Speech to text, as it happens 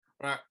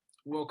Right,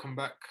 welcome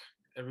back,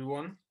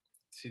 everyone,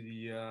 to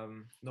the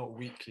not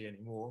weekly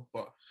anymore,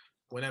 but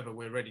whenever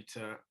we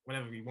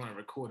want to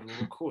record,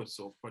 we'll record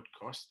sort of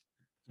podcast.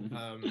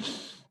 Um,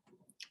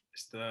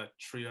 it's the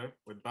trio.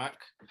 We're back.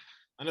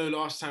 I know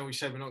last time we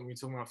said we're not going to be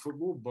talking about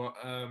football, but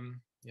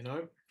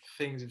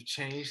things have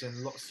changed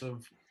and lots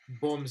of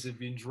bombs have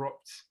been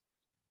dropped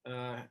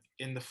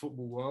in the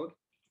football world.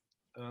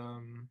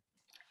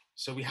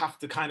 So we have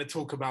to kind of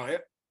talk about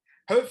it.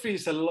 Hopefully,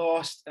 it's the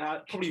last.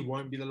 Probably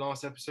won't be the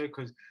last episode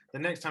because the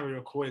next time we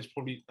record is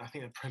probably I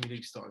think the Premier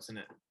League starts, isn't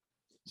it?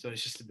 So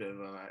it's just a bit of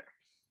a like.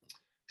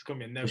 It's gonna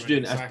be a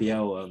never-ending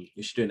cycle.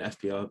 You should do an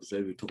FPL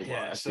episode. We talk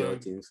about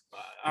FPL teams.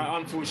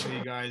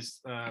 Unfortunately, guys,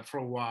 for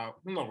a while,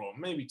 not wrong,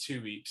 maybe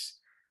 2 weeks,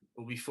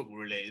 will be football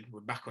related. We're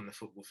back on the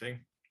football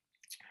thing.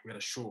 We had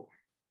a short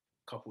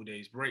couple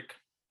days break.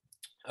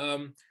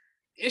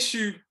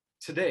 Issue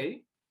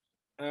today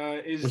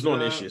is It's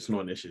not an issue. It's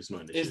not an issue.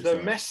 Is the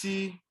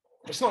Messi?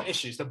 It's not an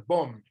issue. It's the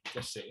bomb.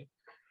 Let's say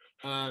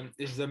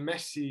is the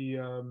Messi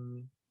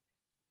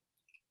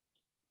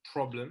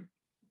problem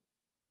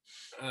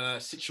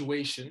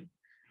situation.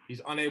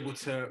 He's unable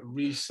to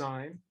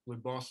re-sign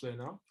with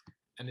Barcelona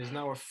and is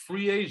now a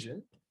free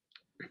agent.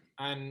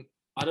 And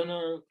I don't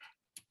know.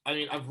 I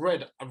mean, I've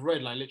read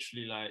like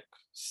literally like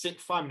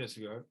 5 minutes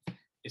ago.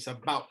 It's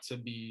about to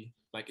be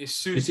like it's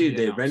soon. You see,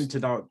 they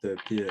rented out the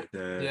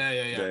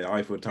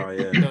Eiffel Tower.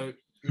 Yeah. So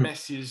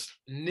Messi is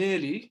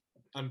nearly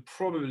and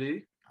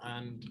probably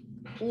and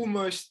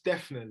almost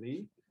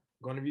definitely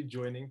going to be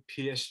joining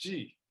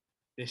PSG,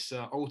 this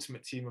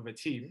ultimate team of a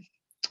team.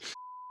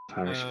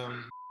 Harish.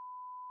 So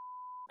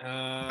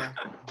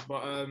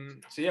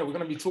yeah, we're going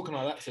to be talking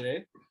about that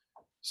today.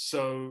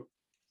 So,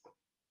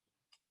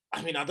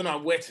 I mean, I don't know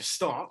where to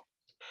start.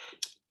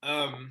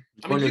 We're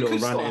going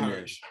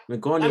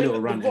a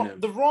little rant in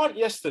The rant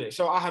yesterday.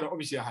 So I had a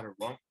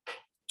rant.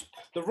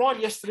 The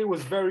rant yesterday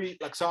was very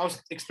so I was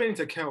explaining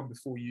to Kel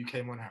before you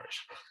came on,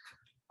 Harish.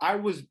 I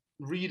was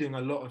reading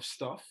a lot of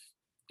stuff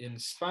in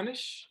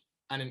Spanish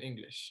and in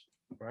English,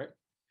 right?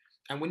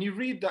 And when you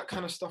read that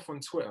kind of stuff on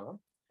Twitter,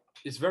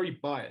 it's very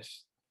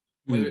biased.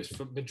 Whether it's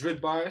for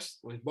Madrid bias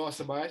or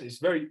Barca bias,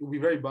 it will be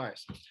very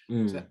biased.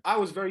 So I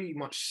was very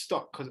much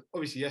stuck because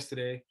obviously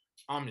yesterday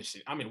I'm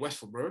in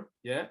Westfield, bro,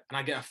 yeah, and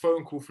I get a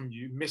phone call from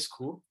you, missed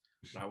call.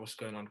 Like, what's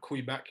going on? Call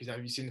you back. He's like,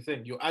 have you seen the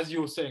thing? As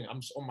you were saying, I'm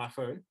just on my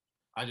phone.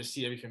 I just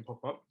see everything pop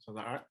up. So I was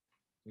like, all right,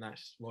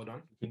 nice, well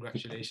done,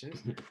 congratulations.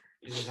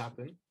 It has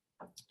happened.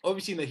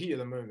 Obviously, in the heat of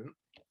the moment,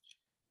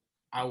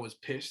 I was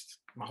pissed.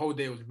 My whole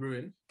day was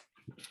ruined,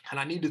 and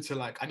I needed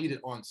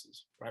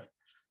answers, right?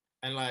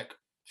 And like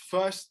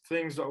first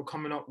things that were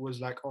coming up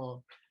was like,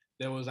 oh,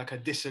 there was like a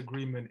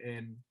disagreement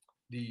in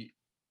the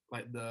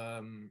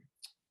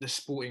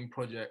sporting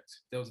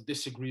project. There was a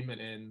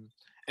disagreement in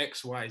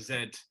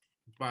XYZ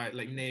by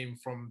like name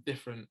from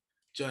different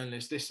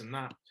journalists, this and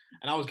that.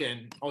 And I was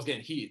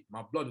getting heated.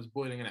 My blood was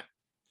boiling in it.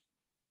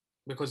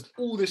 Because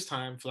all this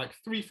time, for like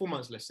 3-4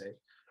 months, let's say,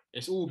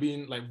 it's all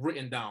been like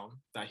written down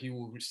that he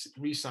will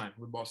re-sign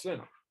with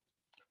Barcelona.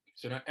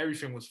 So now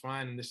everything was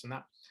fine and this and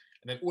that.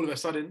 And then all of a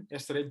sudden,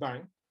 yesterday,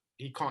 bang,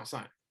 he can't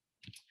sign.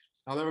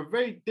 Now, there are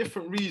very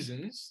different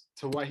reasons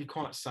to why he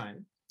can't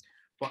sign.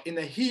 But in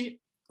the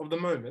heat of the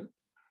moment,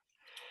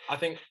 I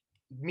think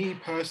me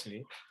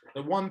personally,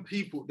 the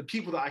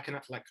people that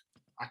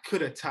I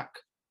could attack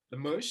the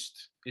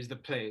most is the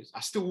players. I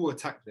still will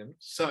attack them,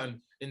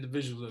 certain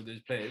individuals of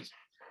these players,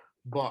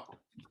 but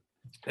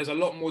there's a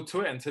lot more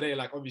to it. And today,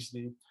 like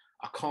obviously,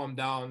 I calmed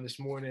down this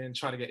morning,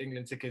 tried to get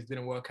England tickets,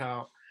 didn't work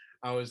out.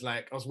 I was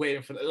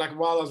waiting for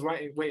while I was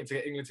waiting to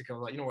get England tickets, I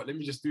was like, you know what? Let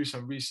me just do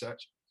some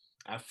research.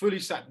 I fully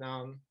sat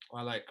down.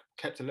 I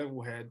kept a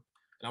level head,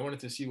 and I wanted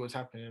to see what's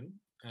happening.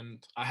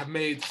 And I have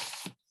made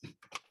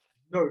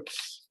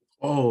notes.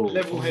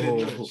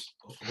 Level-headed notes.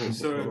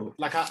 So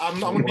I'm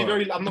not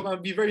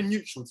gonna be very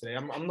neutral today.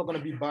 I'm not gonna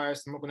be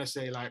biased. I'm not gonna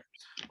say like,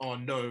 oh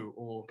no,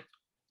 or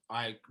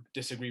I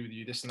disagree with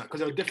you, this and that, because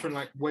there are different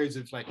ways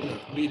of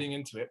leading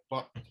into it.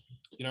 But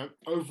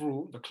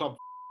overall, the club.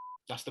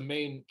 That's the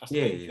main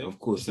thing. Of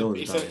course.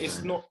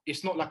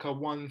 It's not like a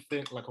one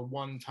thing, like a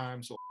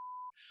one-time sort of.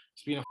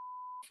 It's been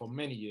for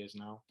many years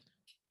now,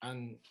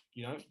 and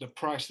the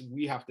price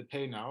we have to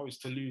pay now is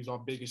to lose our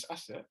biggest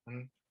asset,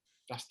 and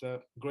that's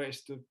the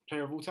greatest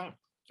player of all time,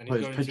 and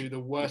he's going to the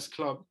worst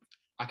club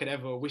I could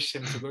ever wish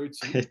him to go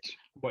to.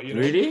 But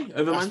really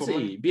over Man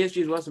City, PSG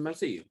is worse than Man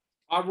City.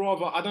 I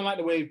don't like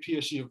the way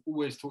PSG have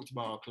always talked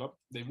about our club.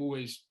 They've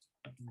always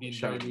been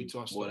very rude to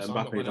us. What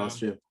Mbappe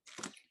last year?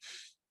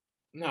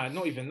 No,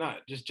 not even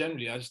that. Just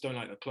generally, I just don't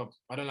like the club.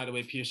 I don't like the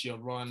way PSG are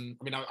run.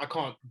 I mean, I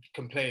can't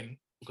complain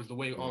because the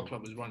way our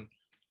club is run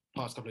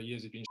past couple of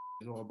years has been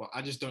as well. But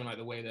I just don't like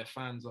the way their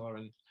fans are.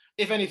 And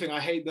if anything, I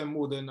hate them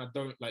more than I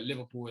don't like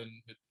Liverpool and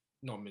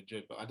not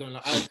Madrid. But I don't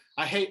like.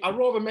 I'd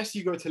rather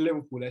Messi go to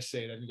Liverpool, let's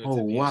say, than go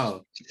to PSG.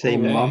 Wow.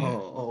 Same I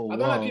don't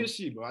like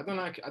PSG, bro. I don't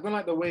like it. I don't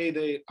like the way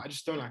they. I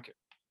just don't like it.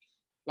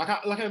 There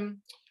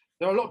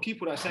are a lot of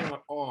people that are saying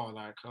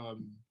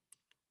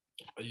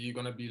are you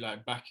gonna be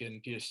like back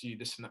in PSG,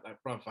 this and that? Like,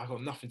 bruv, I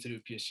got nothing to do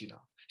with PSG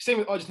now. Same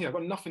with Argentina. I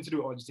got nothing to do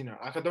with Argentina.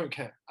 Like, I don't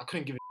care. I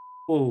couldn't give it.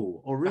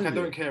 Oh, really? Like, I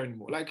don't care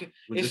anymore. Like,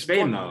 it's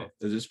Spain now.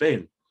 Is it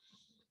Spain?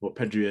 What,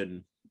 Pedri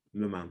and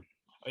Miman?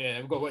 Oh yeah,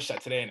 we've got to watch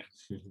that today,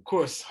 innit? Of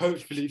course,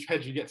 hopefully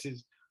Pedri gets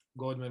his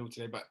gold medal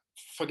today, but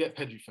forget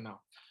Pedri for now.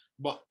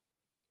 But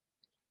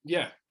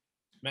yeah,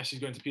 Messi's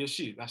going to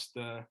PSG.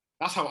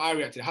 That's how I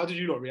reacted. How did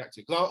you lot react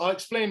to it? Because I'll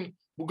explain.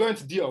 We'll go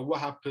into detail what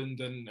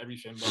happened and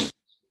everything. But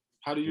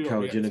how do you lot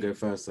react? You're gonna go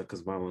first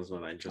because my one's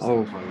not that interesting.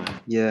 Oh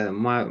yeah,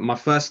 my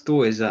first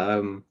thought is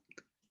that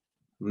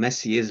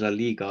Messi is La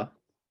Liga,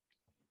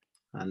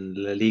 and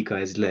La Liga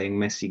is letting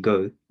Messi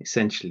go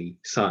essentially.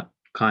 So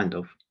kind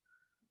of.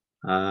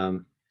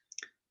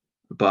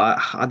 But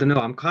I don't know.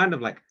 I'm kind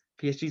of like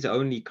PSG's the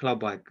only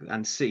club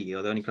and City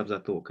are the only clubs I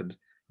thought could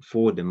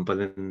afford him. But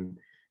then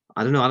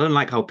I don't know. I don't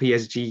like how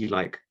PSG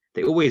like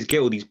they always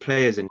get all these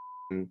players and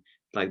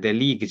like their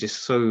league is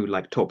just so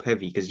like top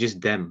heavy because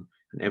just them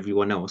and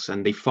everyone else,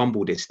 and they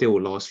fumbled it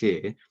still last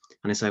year.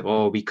 And it's like,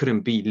 oh, we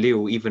couldn't beat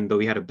Lille even though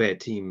we had a better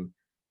team.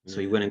 So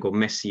we went and got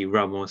Messi,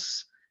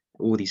 Ramos,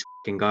 all these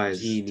fucking guys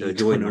to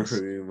join us.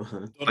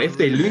 But if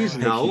they lose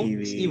now,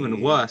 it's even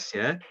worse.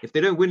 Yeah, if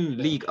they don't win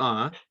League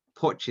R.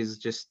 Poch is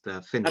just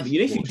finished. You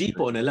know, if you deep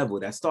it on a level,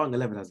 their starting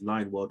 11 has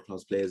 9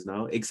 world-class players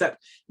now,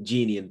 except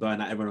Genie and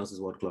Bernat. Everyone else is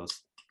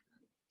world-class.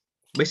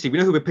 Basically, we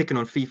know who we're picking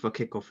on FIFA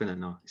kickoff in it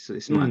now.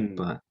 It's mad,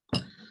 but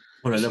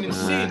it's an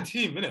insane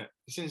team, isn't it?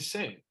 It's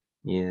insane.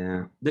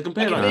 Yeah, they can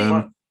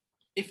play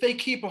if they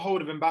keep a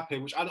hold of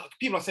Mbappe, which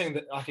people are saying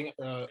that I think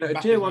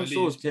tier 1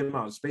 source came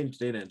out of Spain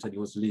today and said he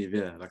wants to leave.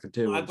 Yeah, like a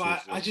tier 1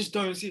 source. I just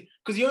don't see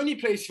because the only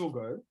place he'll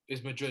go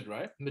is Madrid,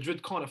 right?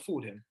 Madrid can't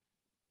afford him.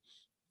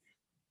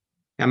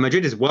 Yeah,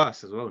 Madrid is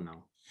worse as well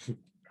now.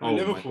 Oh,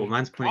 Liverpool.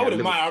 Man's I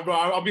wouldn't mind, bro.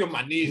 I'll be on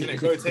my knees and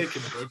go take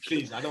him, bro.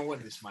 Please, I don't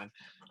want this, man.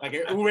 Like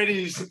it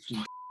already is.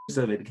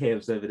 Madrid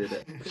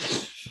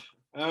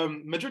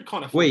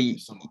can't afford.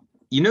 Wait,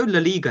 you know La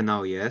Liga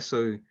now, yeah?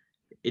 So,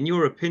 in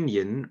your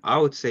opinion, I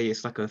would say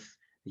it's like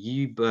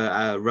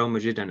Real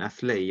Madrid and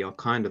Athletic are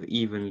kind of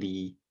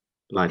evenly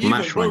like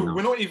matched right now.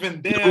 We're not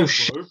even there,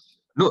 bro.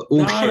 No.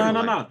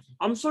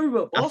 I'm sorry,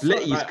 but also,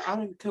 like, I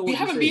don't care what we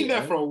haven't been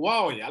there for a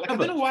while, yeah. Like, I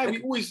don't know why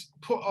we always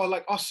put our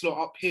like us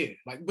lot up here.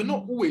 Like, we're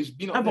not always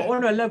been up there. But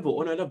on a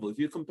level, if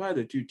you compare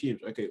the two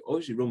teams, okay,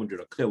 obviously Real Madrid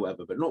are clear,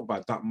 whatever, but not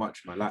by that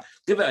much, man. Like,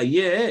 give it a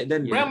year,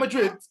 then Real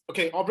Madrid,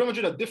 okay, our Real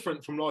Madrid are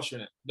different from last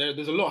year.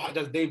 There's a lot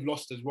that they've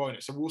lost as well in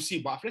it, so we'll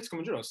see. But Atletico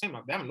Madrid are the same.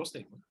 Like, they haven't lost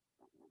anyone.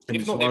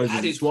 If not,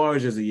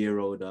 Suarez is a year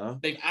older.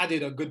 They've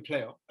added a good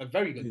player, a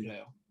very good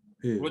player.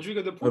 Who?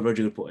 Rodrigo de Porto.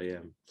 Rodrigo de Porto, yeah.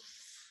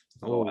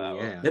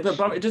 Yeah,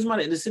 but it doesn't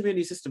matter in the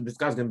Simeone system. This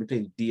guy's gonna be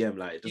playing DM.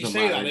 Like, it doesn't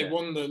matter, they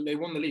won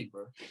the league,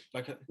 bro.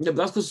 Like, but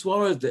that's because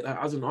Suarez,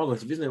 as an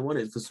August, the reason they won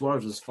it is because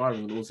Suarez was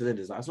firing on all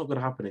cylinders. Like, that's not gonna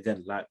happen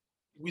again. Like,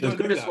 as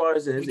good as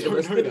Suarez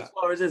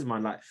is,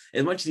 man. Like,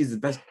 as much as he's the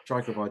best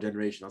striker of our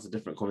generation, that's a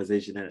different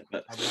conversation, isn't it?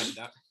 But I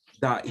like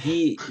that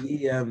he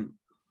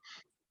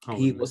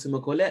what's him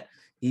call it?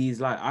 He's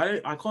like,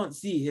 I can't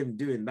see him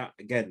doing that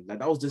again. Like,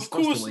 that was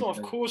disgusting.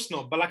 Of course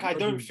not. But like, I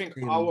don't think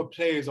our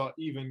players are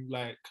even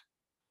like.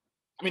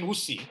 I mean, we'll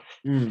see.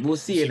 We'll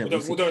see. We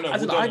don't know.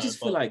 I just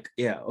feel like,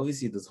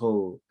 obviously this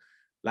whole,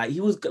 like, he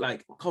was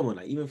like, come on,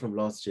 like, even from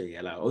last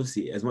year, like,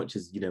 obviously, as much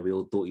as, we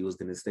all thought he was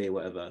going to stay,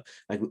 whatever,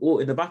 like, we all,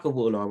 in the back of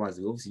all our minds,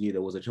 we obviously knew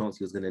there was a chance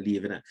he was going to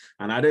leave, innit?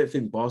 And I don't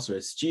think Barca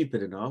is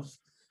stupid enough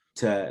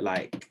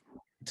to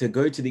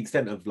go to the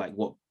extent of, like,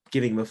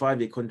 giving him a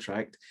 5-year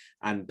contract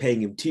and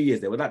paying him 2 years.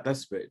 They were that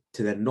desperate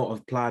to then not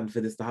have planned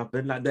for this to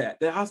happen. Like, there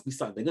has to be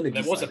something.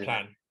 There was a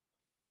plan.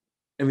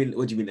 I mean,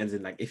 what do you mean? As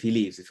in, like, if he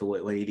leaves,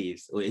 when he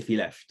leaves, or if he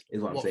left,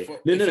 is what I'm saying.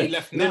 No.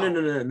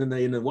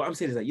 What I'm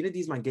saying is that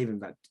these man gave him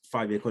that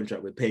 5-year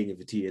contract with paying him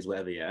for 2 years,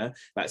 whatever. Yeah,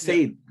 like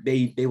say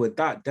they were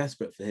that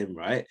desperate for him,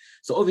 right?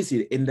 So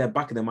obviously, in their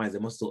back of their minds, they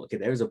must thought, okay,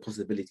 there is a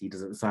possibility he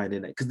doesn't sign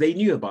in it because they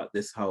knew about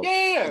this. So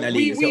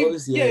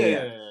obviously,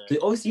 So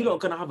obviously, you're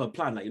not gonna have a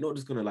plan. Like, you're not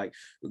just gonna like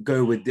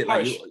go with it.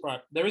 Like,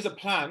 right, there is a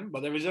plan,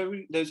 but there's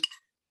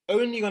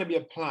only gonna be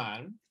a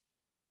plan.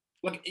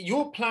 Like,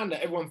 your plan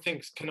that everyone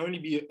thinks can only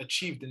be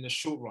achieved in the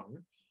short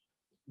run,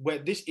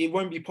 where it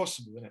won't be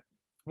possible, innit?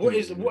 What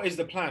is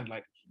the plan?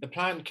 Like, the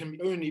plan can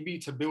only be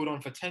to build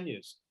on for 10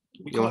 years.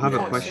 You'll have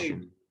a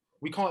question.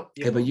 We can't.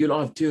 Yeah, but you'll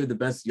have 2 of the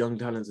best young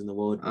talents in the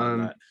world.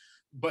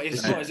 But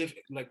it's not as if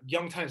like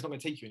young talent's not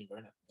going to take you anywhere,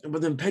 innit?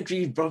 But then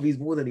Pedri, bro, he's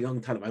more than a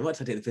young talent. I might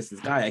take the piss this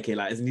guy. Okay,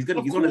 like, he's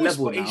on a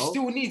level but now. He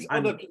still needs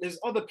there's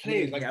other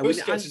players. Like,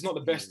 Busquets is not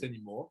the best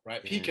anymore,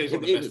 right? PK is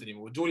not the best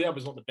anymore. Jordi Alba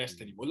is not the best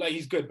anymore. Like,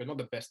 he's good, but not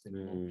the best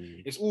anymore.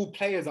 It's all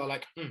players that are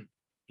like, I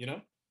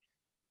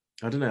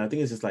don't know. I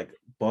think it's just like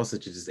Barca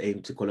should just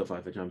aim to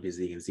qualify for Champions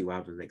League and see what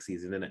happens next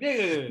season, innit?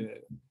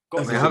 Yeah.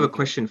 I have a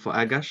question for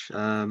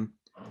Agaash.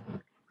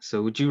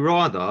 So would you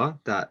rather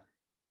that,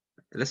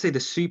 let's say the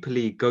Super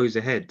League goes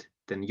ahead,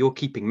 then you're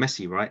keeping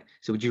Messi, right?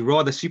 So would you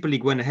rather Super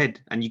League went ahead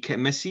and you kept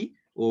Messi,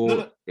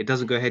 or it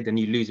doesn't go ahead and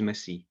you lose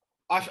Messi?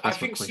 I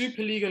think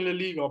Super League and La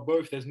Liga are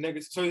both, there's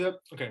negative. So,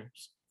 okay.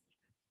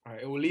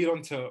 Right, it will lead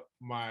on to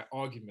my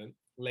argument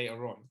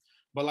later on.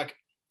 But like,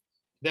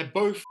 they're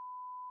both,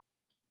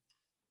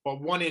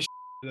 but one is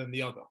than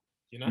the other.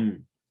 You know.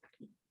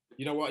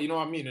 You know what? You know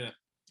what I mean?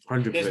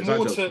 100%. There's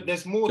more to.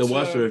 There's more the to. The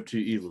worst of two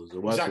evils.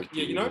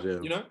 Exactly. Yeah.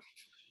 You know.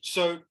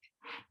 So,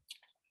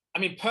 I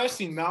mean,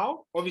 personally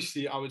now,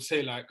 obviously, I would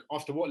say like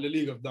after what La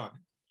Liga have done,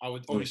 I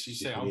would obviously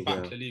say I'll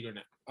back La Liga in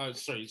it.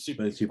 Sorry,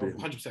 Super League,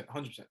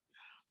 100%.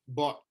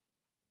 But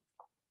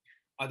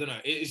I don't know.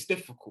 It's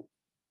difficult.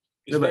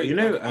 It's but you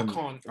know, I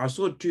can't. I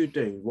saw two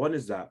things. One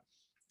is that,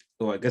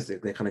 I guess they're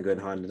kind of going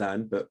hand in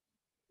hand, but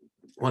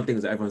one thing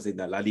is that everyone's saying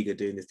that La Liga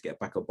doing this to get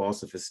back at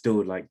Barca for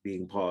still like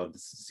being part of the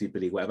Super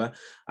League, whatever.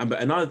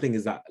 But another thing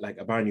is that like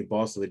apparently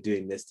Barca were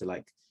doing this to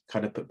like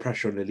kind of put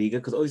pressure on the Liga,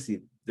 because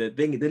obviously the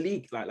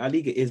league, like La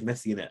Liga is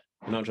messy in it.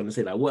 You know what I'm trying to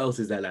say? Like, what else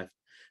is there left?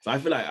 So I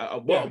feel like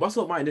that's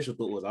what my initial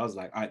thought was. I was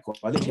like, all right, cool.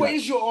 What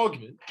is your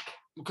argument?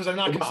 Because I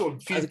can sort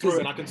of feed through it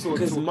and I can sort of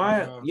because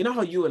you know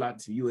how you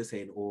were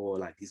saying,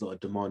 like he's sort of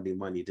demanding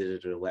money,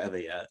 whatever,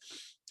 yeah.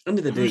 End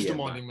of the day,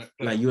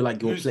 like you were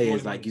like your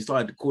players, like you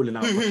started calling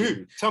out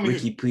Tell me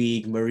Ricky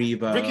Puig,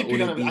 Mariba. Ricky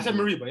Puig, I said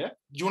Mariba, yeah.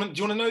 Do you want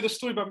to know the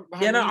story about?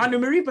 Yeah, no, I know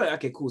Mariba.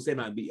 Okay, cool. Say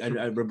that.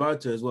 And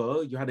Roberto as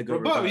well. You had to go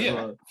Roberto, yeah,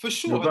 well. For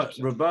sure.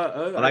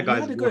 Roberto, that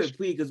guy's had to go with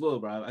Puig as well,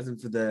 bro. As in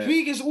for the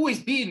Puig has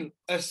always been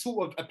a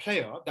sort of a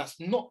player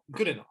that's not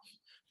good enough,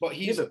 but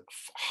he's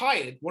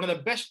hired one of the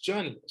best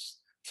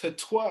journalists to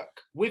twerk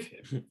with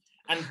him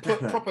and put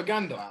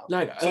propaganda out,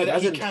 like so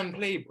that he can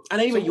play, bro.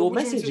 And even your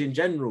message in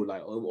general,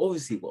 like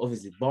obviously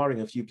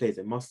barring a few players,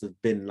 it must have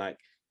been like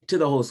to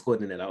the whole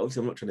squad in it. Like obviously,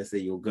 I'm not trying to say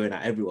you're going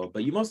at everyone,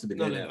 but you must have been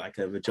going at like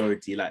a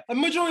majority, like a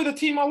majority of the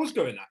team I was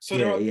going at. So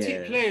there are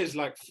players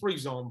like, for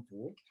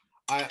example,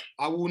 I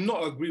will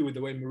not agree with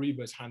the way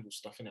Mariba's handled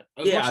stuff in it.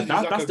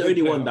 That's the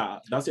only one I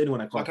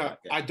can't. Like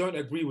I don't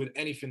agree with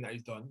anything that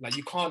he's done. Like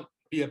you can't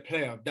be a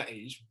player of that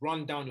age,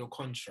 run down your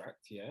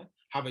contract,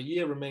 have a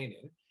year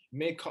remaining,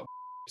 make up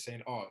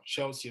saying,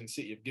 Chelsea and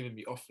City have given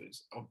me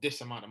offers of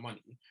this amount of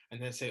money, and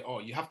then say,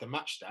 you have to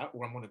match that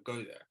or I'm going to go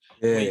there.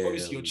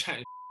 Obviously, you're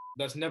chatting.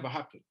 That's never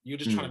happened. You're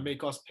just trying to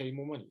make us pay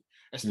more money,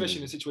 especially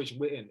in the situation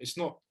we're in. That's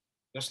not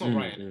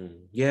right.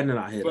 Yeah, no,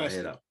 I hear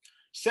that.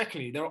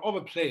 Secondly, there are other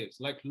players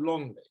like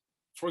Longley.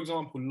 For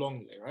example,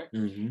 Longley, right?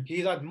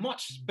 He's had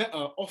much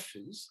better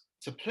offers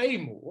to play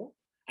more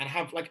and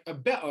have like a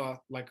better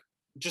like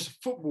just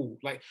football,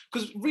 like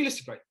because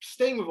realistically,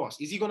 staying with us,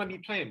 is he going to be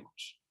playing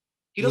much?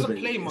 He doesn't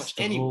play much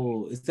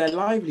anyway. It's their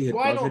livelihood.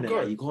 Why not go?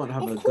 Like, you can't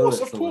have of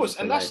course,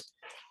 and that's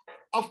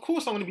of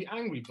course I'm going to be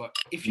angry. But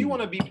if you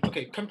want to be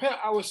compare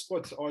our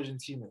squad to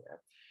Argentina. Yeah?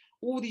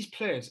 All these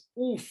players,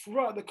 all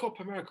throughout the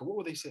Copa America, what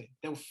will they say?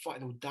 They'll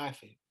fight. They'll die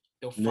for him.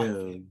 They'll fight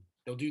for him.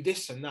 They'll do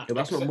this and that. Yeah,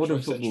 that's not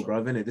modern football,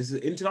 bro, isn't it? This is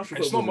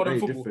international football. It's not modern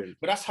football,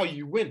 but that's how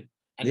you win.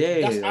 And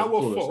that's our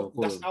fault.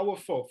 That's our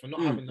fault for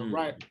not having the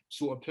right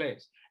sort of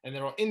players. And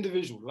there are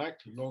individuals like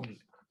Longley,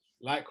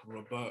 like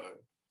Roberto,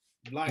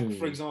 like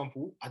for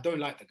example, I don't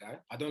like the guy.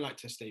 I don't like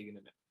Ter Stegen in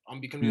it.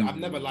 I've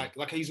never like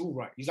he's all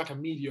right. He's like a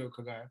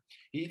mediocre guy.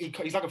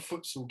 He's like a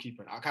futsal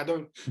keeper. Like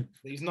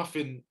he's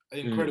nothing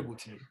incredible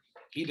to me.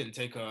 He didn't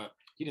take a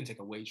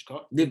wage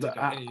cut. Yeah, but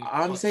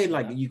I'm saying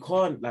like you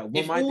can't like.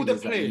 If all the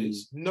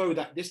players know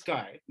that this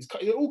guy is,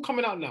 they're all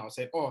coming out now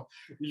saying, "Oh,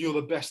 you're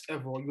the best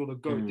ever. Or you're the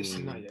GOAT." This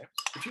and that. Yeah.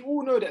 If you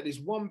all know that this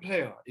one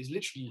player is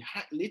literally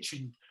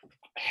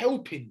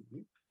helping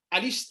you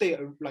at least stay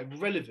like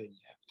relevant,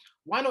 yeah.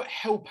 Why not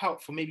help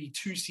out for maybe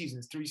 2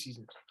 seasons, 3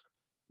 seasons?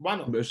 Why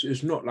not? But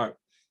it's not like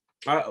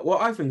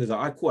what I think is that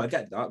I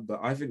get that,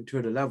 but I think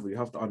to the level you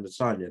have to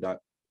understand that.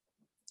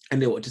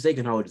 And to say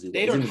how old is he?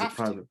 They don't have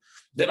to.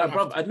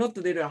 Not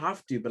that they don't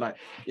have to, but like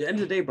at the end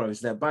of the day, bro,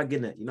 it's their bag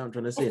in it. You know what I'm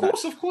trying to say? Of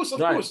course.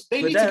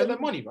 They need to get their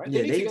money, right?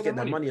 Yeah, they need to get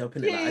their money up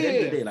in it. Like, at the end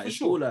of the day, like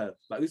it's all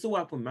like we saw what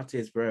happened with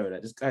Matheus Pereira.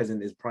 Like this guy's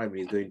in his primary,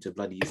 he's going to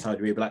bloody Saudi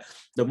Arabia. Like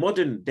the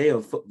modern day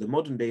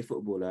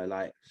footballer,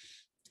 like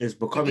is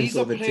becoming these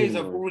sort of a players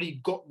team. Have already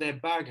got their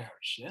bag,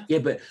 Harish. Yeah. Yeah,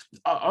 but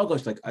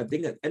Agaash, like I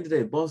think at the end of the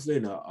day,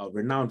 Barcelona are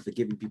renowned for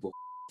giving people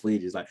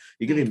wages. Like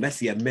you're giving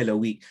Messi $1 million a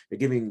week, you're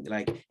giving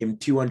like him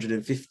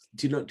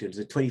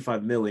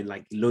 25 million in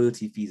like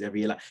loyalty fees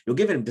every year. Like you're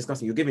giving him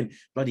disgusting. You're giving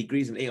bloody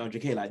Griezmann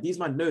 800k. Like these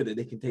men know that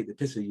they can take the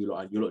piss with you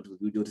lot, and you'll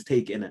just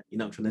take it in it. You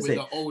know what I'm trying to say?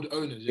 With the old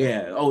owners,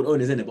 old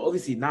owners in it. But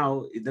obviously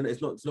now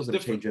it's not going to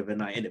change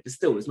overnight in it. But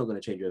still, it's not going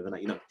to change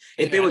overnight. You know,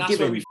 if they were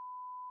giving.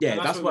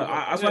 That's what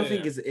I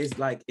think is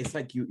like it's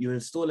like you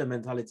install a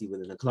mentality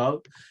within a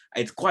club.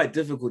 It's quite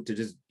difficult to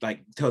just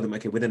like tell them,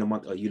 okay, within a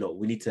month,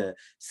 we need to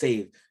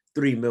save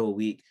 3 mil a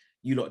week.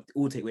 You lot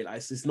all take weight. Like,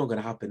 it's not going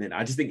to happen. And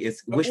I just think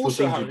it's wishful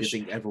thinking to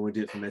think everyone would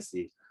do it for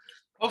Messi.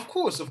 Of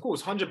course,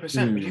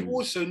 100%. But you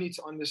also need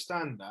to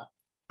understand that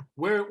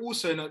we're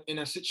also in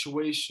a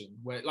situation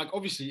where, like,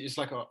 obviously, it's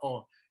like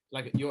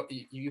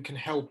you can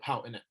help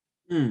out in it.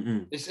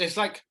 It's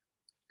like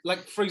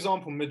for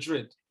example,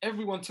 Madrid.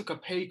 Everyone took a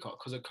pay cut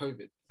because of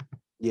COVID.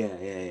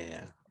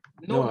 Yeah.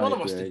 None of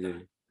us did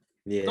that.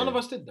 Yeah. None of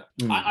us did that.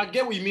 I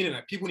get what you mean in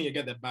that. People need to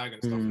get their bag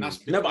and stuff. And that's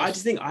but I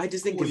just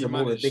think it's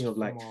more a thing of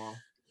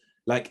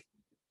like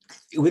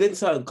within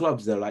certain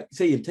clubs, though, like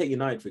say you take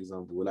United for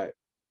example, like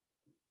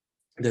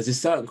there's a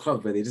certain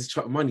club where they just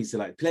chuck money, so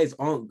like players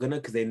aren't gonna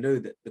because they know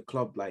that the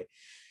club like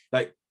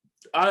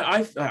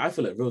I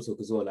feel like real talk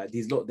as well. Like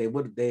these lot,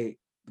 they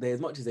as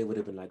much as they would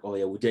have been like, oh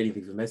yeah, we'll do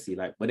anything for Messi.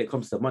 Like when it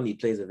comes to money,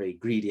 players are very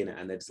greedy in it,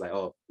 and they're just like,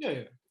 oh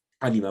yeah.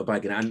 I need my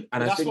bag, and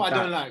that's I think what I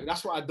don't like.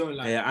 That's what I don't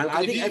like. Yeah, and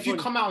I think if you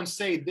come out and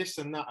say this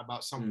and that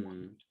about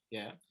someone,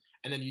 yeah,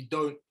 and then you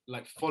don't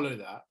like follow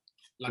that,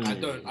 like I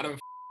don't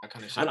that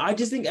kind of shit. And I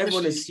just think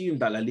everyone assumed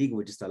that La Liga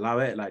would just allow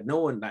it. Like no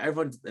one, like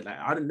everyone,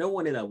 like no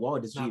one in that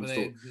world assumed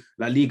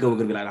La Liga were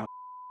gonna be like that.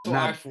 That's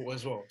what I thought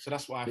as well. So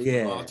that's why I thought.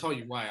 Yeah. I'll tell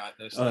you why.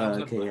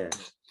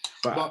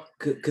 But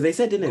because they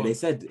said, didn't it? They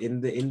said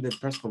in the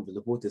press conference, the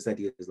reporter said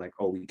he was like,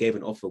 "Oh, we gave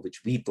an offer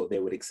which we thought they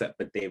would accept,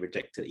 but they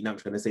rejected." You know what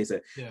I'm trying to say? So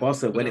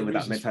Barca went in with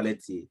that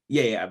mentality.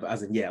 Yeah, but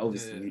as in,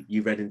 obviously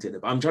you read into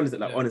it. But I'm trying to say,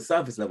 like on a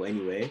surface level,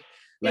 anyway.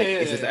 Like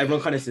it's just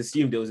everyone kind of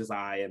assumed it was just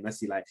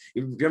Messi. Like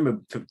if you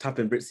remember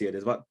tapping Britsia,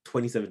 there's about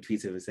 27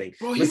 tweets of him saying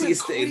Messi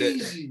is staying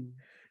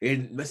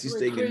in. Messi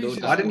staying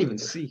in. I didn't even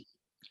see.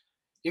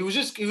 It was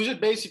just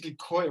basically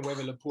quoting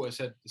whatever Laporta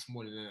said this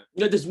morning.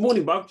 No, this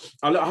morning, bro.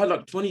 I had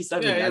like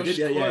 27. Yeah.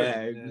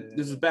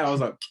 This is bad. I was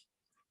like,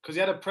 because he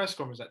had a press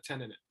conference at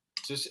 10 in it.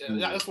 Just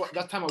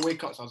that time I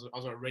wake up, so I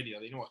was already.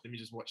 You know what? Let me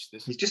just watch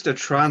this. He's just a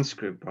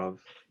transcript, bro.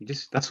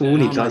 That's all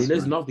he does. He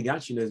knows nothing. He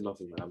actually knows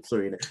nothing, man. I'm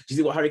sorry. Do you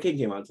see what Harry Kane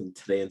came out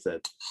today and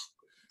said?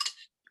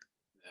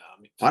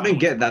 I didn't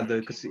get that though,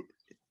 because he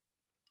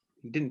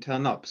didn't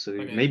turn up, so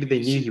maybe they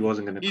knew he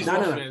wasn't going to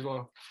come. He's as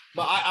well.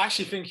 But I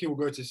actually think he will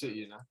go to City.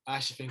 You know, I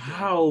actually think.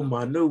 How,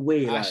 man? No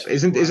way. Like,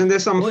 isn't there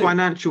some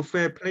financial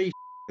fair play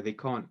where they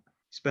can't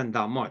spend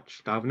that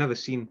much? I've never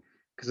seen.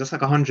 Because that's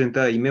like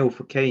 130 mil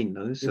for Kane,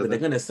 though. So they're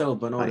going to sell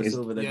Bernardo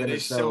Silva. They're going to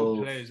sell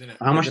players, innit?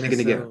 How much are they going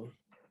to get?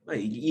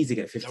 Like, you easily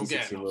get 50,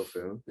 60 mil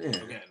for him. Yeah.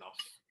 They'll get enough.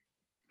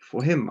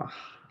 For him?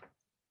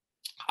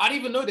 I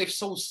didn't even know they've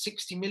sold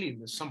 60 million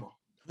this summer.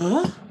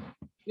 Huh?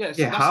 Yeah,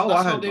 so that's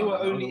how they were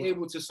only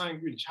able to sign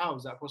Grealish. How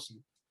is that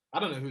possible? I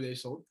don't know who they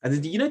sold.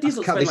 And you know these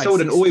they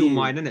sold an oil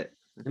mine, innit?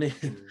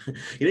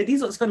 You know,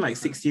 these lot spend like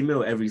 60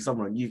 mil every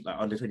summer on youth, like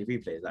under 23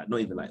 players, like not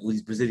even like all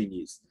these Brazilian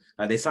youths.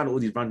 Like they sign all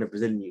these random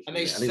Brazilian youths. And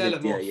they sell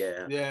them off.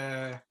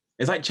 Yeah.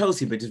 It's like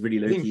Chelsea, but just really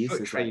low key.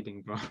 Foot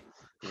trading, bro.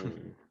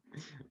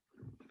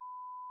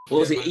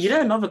 Also, you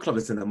know another club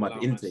that's in the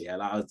mud, Inter, yeah?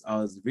 Like I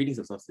was reading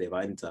some stuff today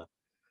about Inter.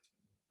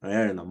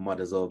 They're in the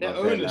mud as well. Their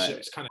ownership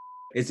is kind of...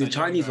 It's the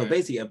Chinese, but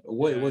basically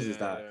what it was is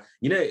that,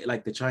 you know,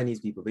 like the Chinese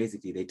people,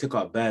 basically, they took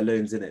out bare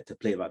loans in it to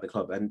play about the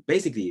club. And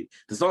basically,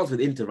 the stance with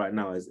Inter right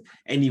now is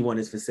anyone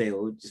is for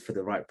sale just for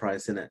the right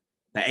price, innit?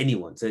 Like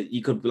anyone. So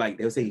you could, like,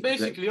 they were saying...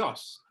 Basically like,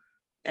 us.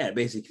 Yeah,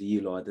 basically you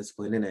lot at this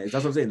point, innit?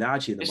 That's what I'm saying. They're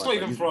actually in the It's mud, not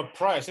even for a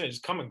price, innit?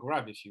 Just come and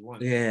grab if you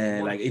want.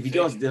 Yeah, like if you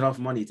give us enough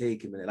money,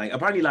 take him, innit? Like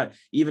apparently, like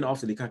even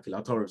after Lukaku,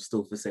 Lautaro's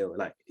still for sale.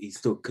 Like he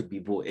still could be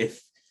bought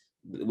if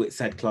with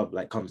said club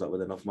like comes up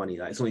with enough money.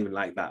 Like it's not even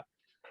like that.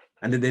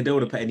 And then they don't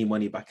want to put any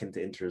money back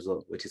into Inter as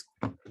well, which is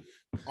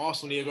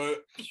Arsenal. You go.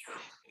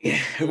 Yeah,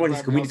 everyone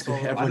just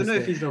I don't know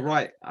if he's the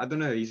right. I don't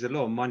know. He's a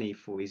lot of money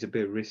for. He's a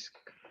bit of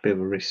a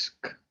risk.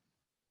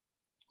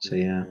 So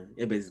yeah.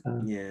 But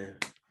yeah.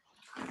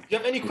 Do you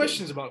have any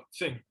questions about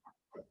thing?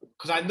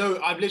 Because I know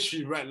I've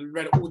literally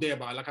read all day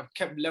about it. Like I've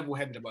kept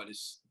level-headed about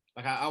this.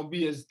 Like I'll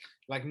be as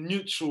like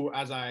neutral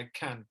as I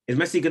can. Is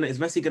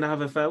Messi gonna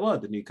have a farewell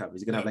at the new cap?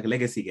 Is he gonna have like a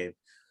legacy game?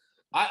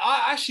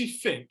 I actually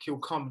think he'll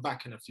come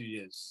back in a few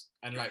years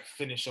and like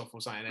finish off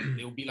or something. And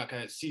it'll be like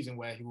a season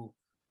where he will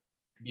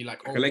be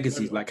like a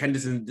legacy, like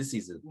Henderson this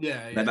season.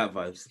 Yeah. Like that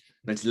vibes.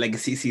 That's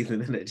legacy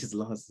season, and just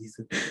last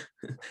season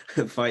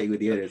fighting with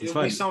the others.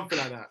 It'll be something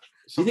like that.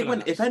 Do you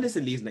think if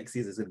Henderson leaves next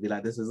season, it's gonna be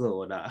like this as well,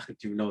 or not?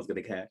 Do you know what's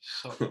gonna care?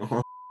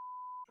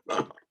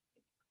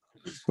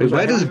 Wait,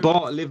 where does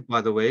Bart live,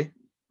 by the way?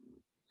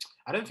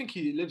 I don't think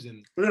he lives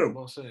in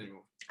Barcelona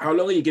anymore. How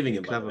long are you giving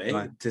him, by the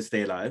way, to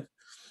stay alive?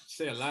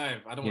 Stay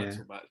alive. I don't want to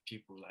talk about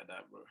people like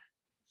that, bro.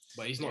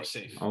 But he's not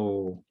safe.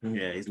 Oh,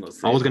 yeah, he's not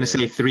safe. I was gonna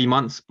say 3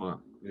 months, but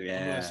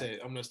yeah,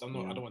 I'm not. I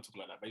don't want to talk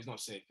like that, but he's not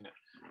safe.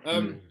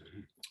 Do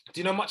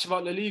you know much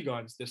about La Liga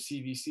and the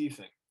CVC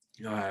thing?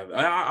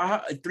 I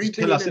 3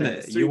 tell us,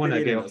 innit? You want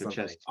to get off your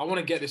chest. I want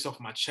to get this off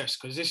my chest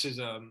because this is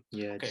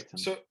okay.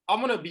 So I'm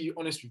gonna be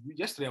honest with you.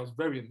 Yesterday I was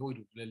very annoyed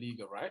with La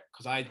Liga, right?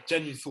 Because I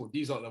genuinely thought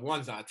these are the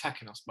ones that are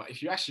attacking us. But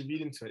if you actually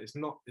read into it, it's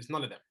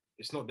none of them.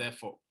 It's not their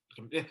fault.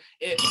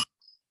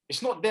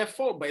 It's not their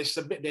fault, but it's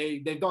a bit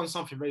they've done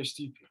something very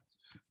stupid.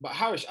 But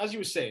Harish, as you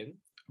were saying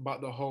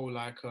about the whole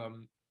like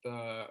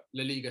the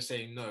La Liga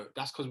saying no,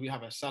 that's because we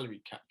have a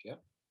salary cap, yeah.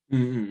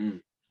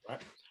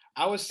 Right.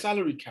 Our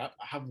salary cap,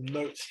 I have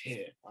notes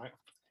here, right?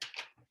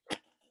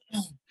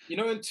 You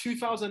know, in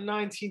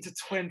 2019 to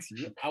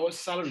 20, our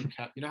salary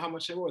cap, you know how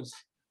much it was?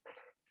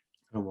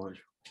 How much?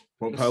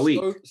 What, per week?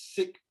 So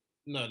sick.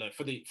 No,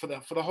 for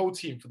the whole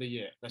team for the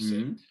year. Let's say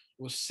it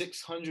was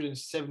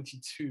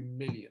 672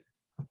 million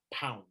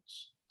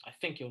pounds. I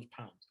think it was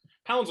pounds.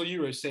 Pounds or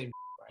euros, same,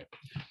 right?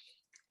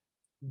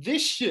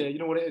 This year, you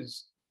know what it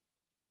is?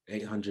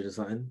 800 or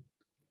something.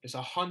 It's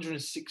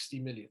 160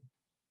 million.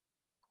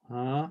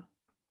 Huh?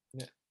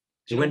 Yeah.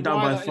 It went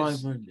down by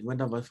 500. It went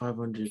down by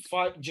 500. Do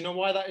you know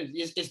why that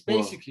is? It's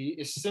basically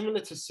it's similar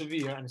to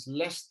Sevilla and it's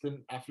less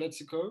than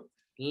Atletico,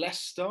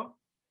 Leicester,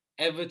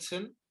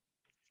 Everton.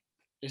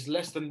 It's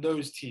less than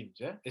those teams.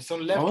 Yeah, it's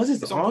on level.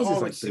 It's on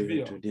par with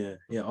Sevilla. Yeah.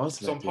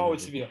 It's on par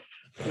with Sevilla.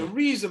 The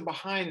reason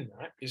behind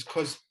that is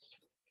because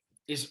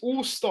it's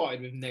all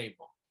started with Neymar.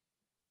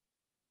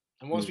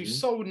 And once we've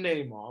sold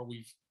Neymar,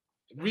 we've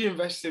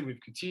reinvested with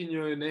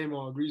Coutinho,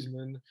 Neymar,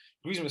 Griezmann.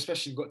 Griezmann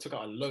especially took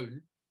out a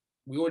loan.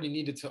 We already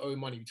needed to owe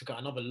money. We took out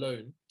another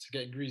loan to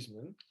get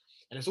Griezmann.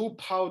 And it's all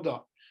piled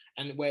up.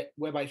 And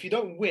whereby if you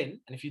don't win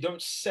and if you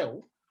don't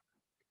sell,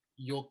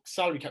 your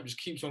salary cap just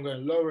keeps on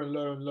going lower and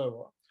lower and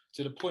lower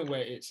to the point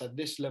where it's at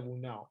this level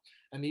now.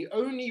 And the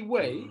only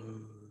way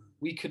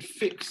we could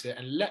fix it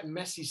and let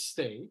Messi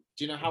stay,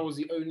 do you know how was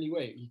the only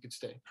way he could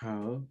stay?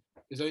 How?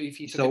 Is if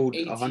he took an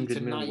 80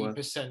 to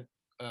 90%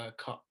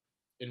 cut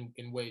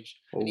in wage.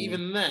 And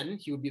even then,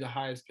 he would be the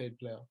highest paid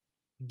player.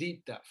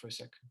 Deep that for a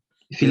second.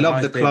 If he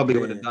loved the club, he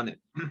would have done it.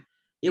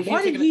 Yeah,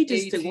 why didn't he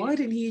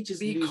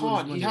just? He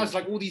can't. He has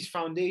like all these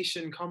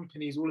foundation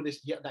companies, all of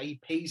this that he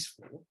pays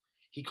for.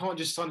 He can't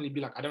just suddenly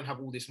be like, I don't have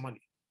all this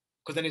money,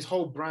 because then his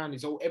whole brand,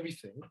 his whole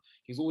everything,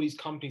 his all these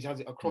companies has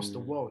it across the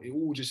world. It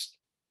all just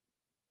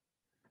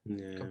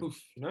kapoof,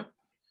 you know.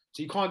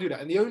 So you can't do that.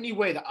 And the only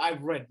way that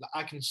I've read, that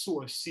I can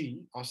sort of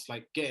see us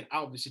like getting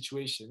out of the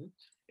situation,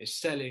 is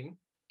selling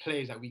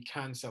players that we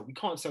can sell. We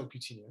can't sell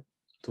Coutinho.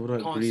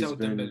 Can't sell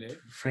Dembele.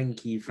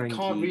 Frankie.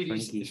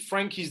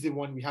 Frankie's the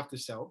one we have to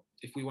sell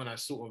if we want to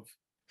sort of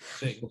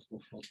thing.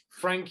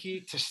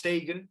 Frankie, ter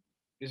Stegen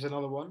is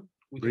another one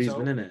we can sell.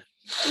 Griezmann,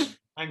 innit?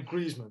 And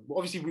Griezmann. Well,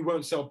 obviously, we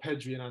won't sell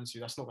Pedri and Ansu.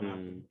 That's not going to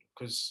happen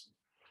because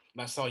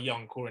that's our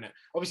young core in it.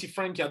 Obviously,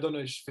 Frankie, I don't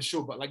know for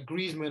sure, but like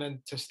Griezmann and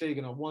ter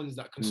Stegen are ones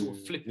that can sort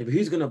of flip. Yeah, but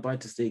who's going to buy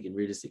ter Stegen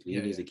realistically?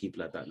 He needs to keep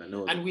like that. Like,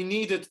 no. And we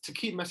needed to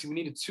keep Messi. We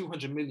needed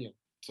 200 million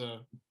to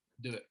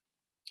do it,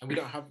 and we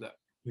don't have that.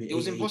 It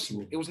was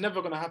impossible. It was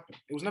never going to happen.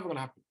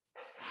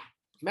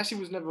 Messi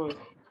was never. It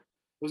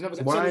was never.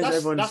 So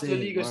that's La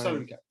Liga's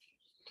salary cap,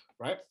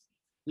 right?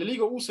 La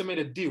Liga also made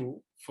a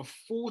deal for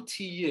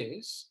 40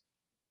 years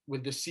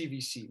with the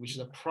CVC, which is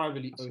a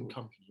privately owned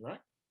company, right?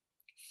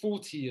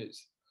 40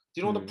 years.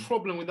 Do you know what the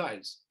problem with that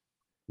is?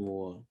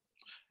 What?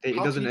 It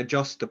doesn't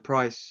adjust the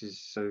prices,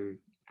 so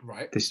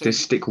right.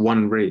 Just stick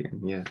one rate.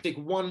 Yeah. Stick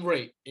one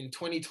rate in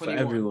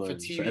 2021 for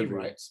TV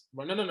rights.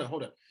 Right? No,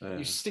 hold on.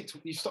 You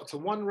stuck to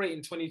one rate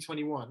in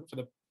 2021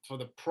 for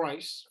the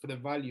price, for the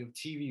value of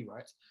TV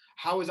rights.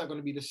 How is that going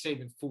to be the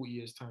same in 40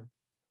 years' time?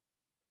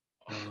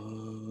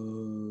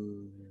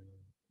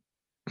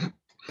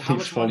 How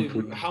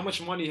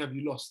much money have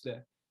you lost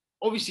there?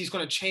 Obviously, it's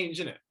going to change,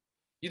 innit?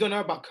 You don't know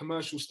about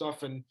commercial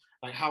stuff and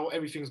like how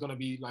everything's going to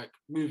be like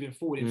moving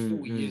forward in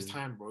 40 years'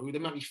 time, bro. They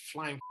might be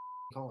flying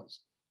cars.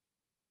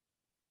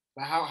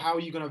 Like how are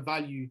you going to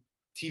value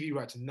TV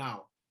rights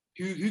now?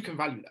 Who can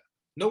value that?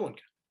 No one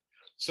can.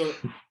 So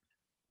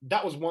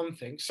that was one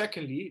thing.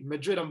 Secondly,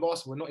 Madrid and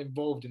Barcelona were not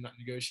involved in that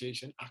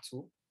negotiation at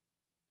all.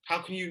 How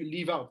can you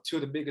leave out two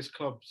of the biggest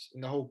clubs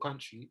in the whole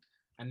country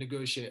and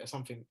negotiate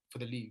something for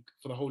the league,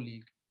 for the whole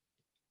league?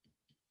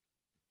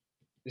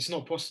 It's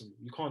not possible.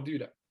 You can't do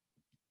that.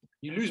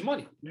 You lose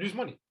money.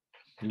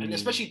 And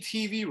especially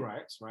TV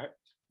rights, right?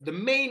 The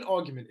main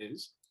argument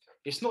is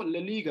it's not La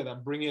Liga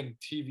that bring in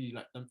TV,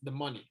 like the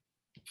money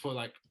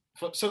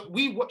so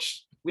we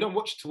don't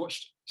watch to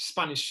watch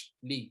Spanish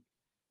league.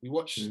 We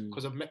watch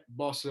because of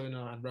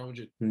Barcelona and Real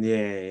Madrid.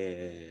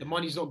 Yeah. The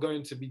money's not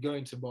going to be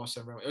going to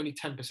Barcelona. Only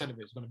 10% of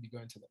it is going to be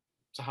going to them.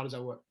 So how does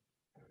that work?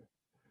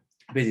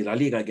 Basically, La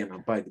Liga getting a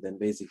bag, then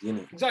basically, you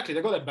know. Exactly,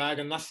 they got their bag,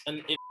 and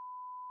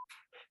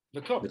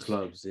the clubs. The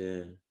clubs,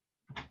 yeah.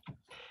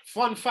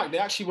 Fun fact: they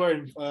actually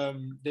were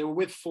they were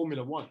with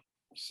Formula One,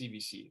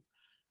 CVC,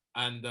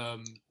 and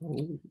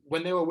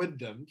when they were with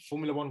them,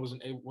 Formula One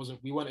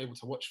we weren't able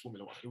to watch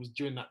Formula One. It was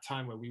during that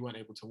time where we weren't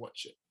able to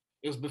watch it.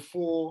 It was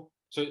before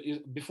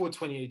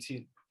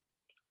 2018,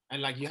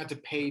 and like you had to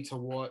pay to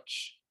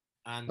watch.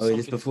 And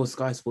it's before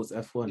Sky Sports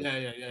F1.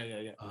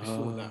 Yeah.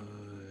 Before that,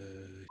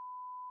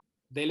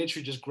 they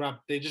literally just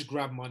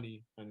grab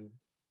money and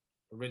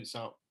rinse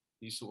out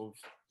these sort of.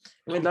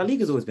 I mean, La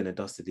Liga's always been a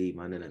dusty league,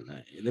 man, isn't it?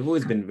 Like, they've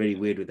always been very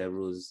weird with their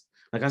rules.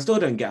 Like, I still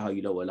don't get how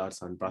you lot were allowed to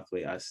sign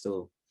Brathwaite. I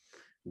still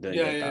don't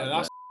get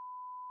that.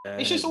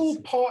 It's just all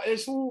part.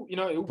 It's all it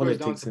all goes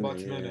down to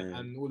Bartomeu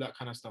and all that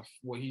kind of stuff.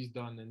 What he's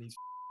done and he's.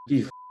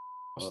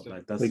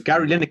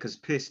 Gary Lineker's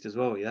pissed as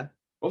well, yeah.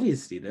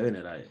 Obviously, they're in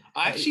it. Like,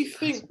 I actually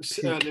think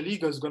La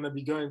Liga is going to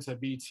be going to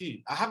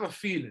BT. I have a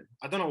feeling.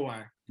 I don't know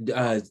why.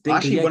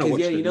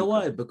 You know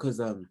why?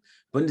 Because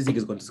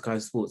Bundesliga's gone to Sky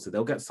Sports, so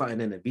they'll get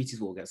something in it. BT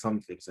will get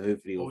something, so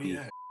hopefully it'll be.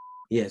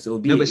 Yeah, so it'll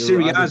be. No, but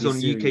Serie A's on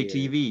UK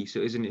TV,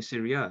 so isn't it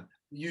Serie A?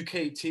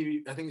 UK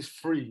TV, I think it's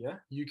free, yeah?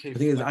 UK. I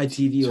think it's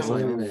ITV or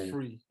something.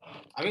 Free.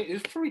 I mean,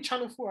 it's free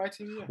Channel 4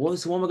 ITV. Yeah.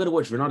 What am I going to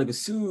watch? Ronaldo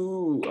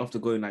goes after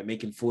going like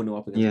making 4-0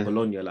 up against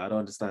Bologna. Like, I don't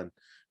understand.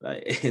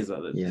 Like, is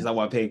that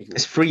what I'm paying for?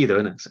 It's free though,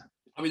 isn't it?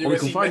 I mean, you're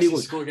going to see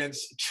Messi score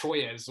against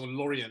Troyes or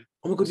Lorient.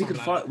 Oh my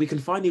God, we can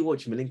finally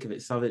watch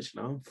Milinkovic-Savic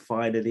now.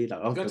 Finally,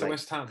 like he's going to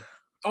West Ham.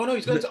 Oh no,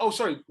 he's going to. Oh,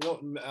 sorry, no,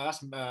 that's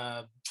the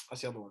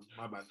other one.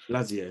 My bad.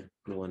 Lazio,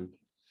 the one.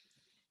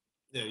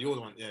 Yeah, you're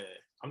the one. Yeah.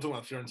 I'm talking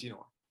about Fiorentina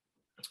one.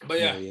 But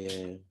yeah,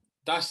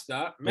 that's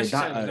that. Messi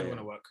saying it's never going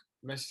to work.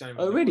 Messi saying.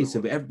 Oh really?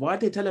 So why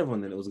did they tell everyone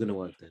that it was going to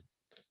work then?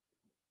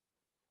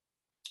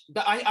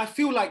 But I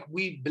feel like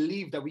we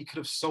believe that we could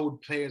have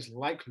sold players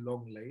like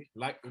Longley,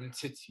 like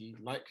Umtiti,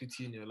 like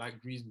Coutinho, like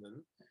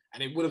Griezmann,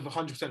 and it would have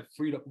 100%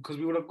 freed up because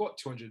we would have got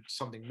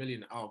 200-something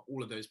million out of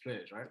all of those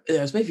players, right?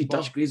 Yeah, especially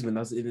Dutch Griezmann.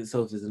 That's in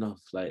itself is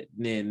enough. Like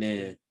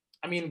near.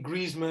 I mean,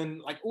 Griezmann,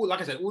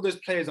 like I said, all those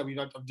players that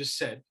I've just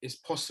said is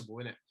possible,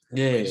 innit?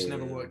 Yeah, it just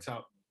never worked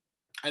out.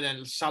 And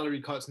then salary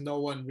cuts, no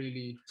one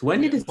really. So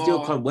when did this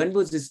deal come? When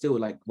was this deal?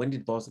 Like, when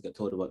did Barca get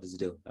told about this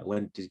deal? Like,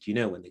 when did you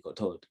know when they got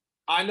told?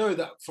 I know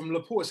that from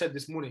Laporte said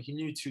this morning, he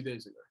knew 2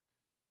 days ago.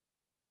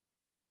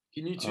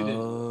 He knew 2 days ago.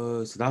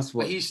 Oh, so that's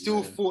what. But he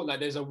still thought like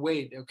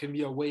there can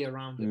be a way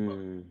around it. But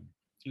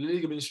La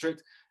Liga been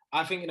strict.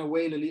 I think in a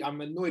way,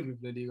 I'm annoyed with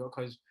La Liga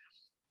because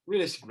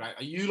realistically, right?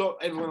 Are you lot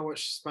ever want to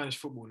watch Spanish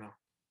football now?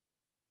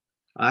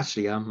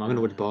 Actually, I'm going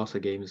to watch Barca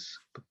games.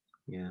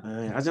 Yeah.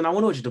 As in, I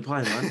want to watch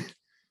Depay, man.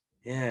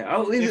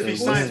 Yeah. If he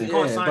signs, you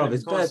can't sign him.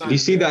 Did you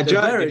see that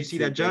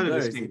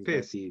journalist being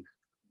pissed?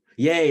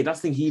 Yeah, that's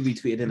the thing he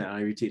retweeted, innit?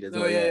 I retweeted as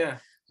well.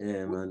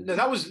 Yeah, man. No,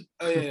 that was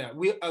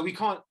we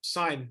can't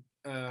sign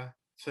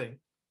thing.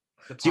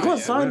 You can't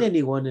sign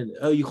anyone in.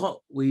 Oh, you can't.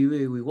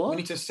 We what? We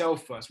need to sell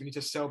first. We need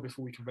to sell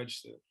before we can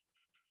register.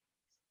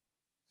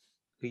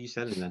 Who are you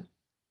selling then?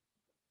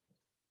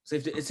 So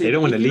if they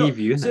don't want to leave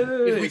you.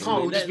 If we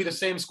can't, we'll just be the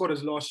same squad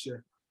as last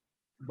year,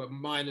 but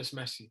minus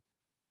Messi.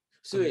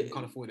 So we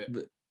can't afford it.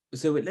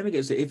 Let me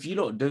get. So if you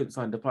lot don't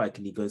sign Depay,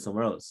 can he go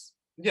somewhere else?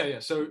 Yeah.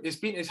 So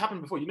it's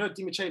happened before. You know,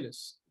 Di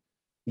Michelis.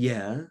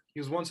 Yeah. He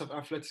was once at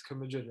Atletico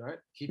Madrid, right?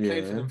 He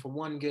played for them for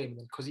one game,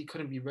 and because he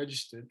couldn't be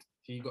registered,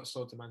 he got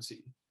sold to Man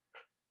City.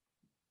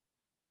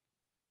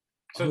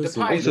 So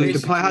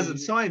Depay hasn't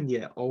signed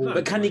yet. Oh,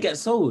 but can he get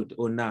sold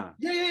or nah?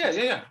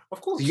 Yeah. Of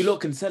course. So you lot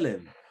can sell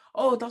him.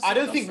 Oh, I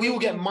don't think we will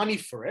get money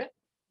for it.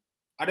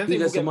 I don't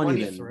think we'll get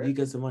money for it. You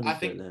get some money. I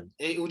think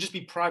it will just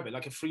be private,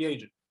 like a free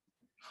agent.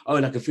 Oh,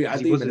 like a free. I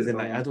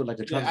thought like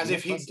a transfer. As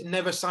if he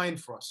never signed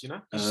for us, you know.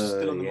 He's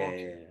still on the market.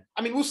 Yeah.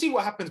 I mean, we'll see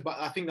what happens, but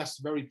I think that's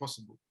very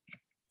possible.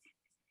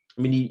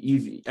 I mean,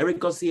 you've Eric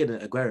Garcia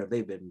and Aguero.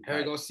 They've been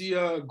Eric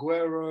Garcia,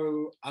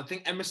 Aguero. I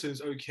think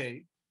Emerson's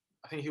okay.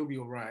 I think he'll be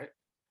all right.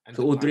 And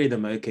so all three of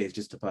them are okay. It's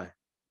just Depay.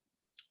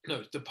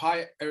 No, it's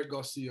Depay, Eric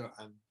Garcia,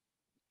 and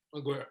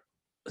Aguero.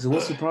 So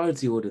what's the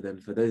priority order then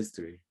for those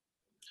three?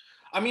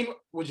 I mean,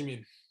 what do you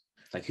mean?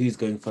 Like who's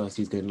going first,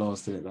 who's going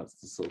last in it? That's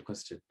the sort of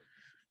question.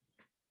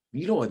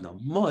 You lot in the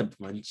mud,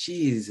 man.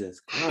 Jesus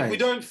Christ. If we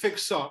don't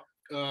fix up,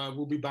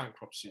 we'll be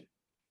bankrupt soon.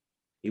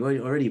 You are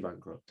already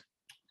bankrupt.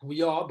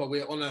 We are, but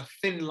we're on a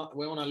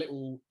we're on a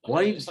little.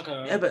 Why? It's like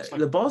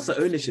the Barca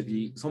ownership,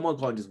 someone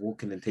can't just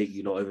walk in and take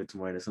you lot over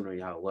tomorrow. That's not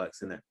really how it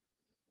works, isn't it?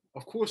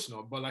 Of course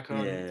not. But like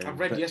I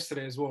read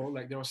yesterday as well,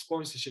 like there are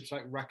sponsorships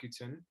like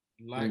Rakuten,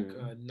 like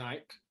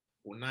Nike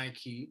or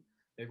Nike.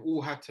 They've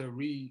all had to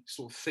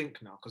sort of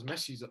think now because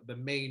Messi's the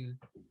main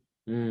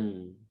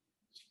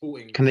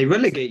sporting. Can they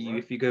relegate you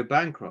if you go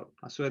bankrupt?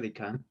 I swear they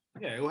can.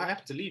 Yeah, it will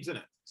happen to Leeds, isn't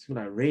it? It's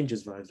like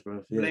Rangers vibes,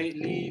 bro. Yeah.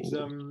 Leeds,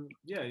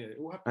 it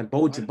will happen. And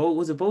Bolton.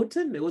 Was it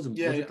Bolton? It wasn't.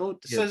 Yeah, was it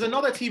Bolton? So there's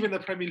another team in the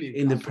Premier League.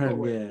 In the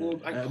Premier, or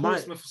like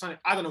Portsmouth or something.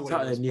 I don't know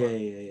what it is.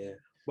 Yeah.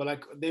 But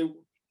like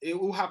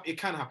it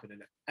can happen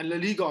in it. And La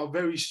Liga are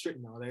very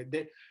strict now.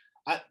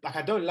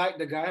 I don't like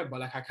the guy, but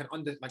like I can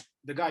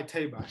the guy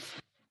Tebas.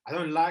 I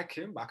don't like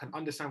him, but I can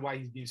understand why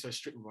he's being so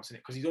strict with us in it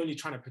because he's only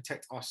trying to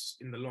protect us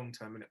in the long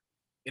term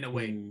in a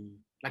way.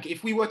 Like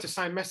if we were to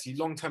sign Messi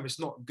long term, it's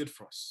not good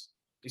for us.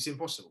 It's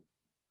impossible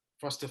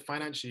for us to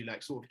financially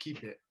like sort of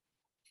keep it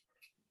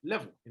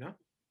level. You know,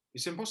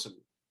 it's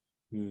impossible.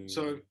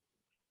 So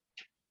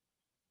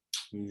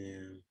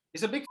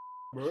it's a big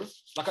bro.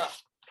 Like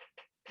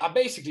I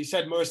basically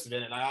said most of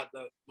it, and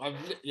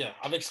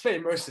I've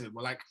explained most of it.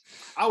 But like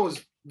I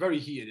was very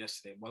heated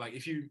yesterday. But like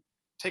if you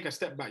take a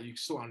step back, you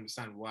sort of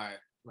understand why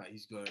like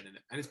he's going in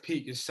it. And his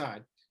peak is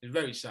sad. It's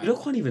very sad. You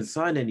can't even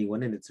sign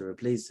anyone in it to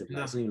replace him.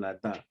 Like, something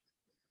like that.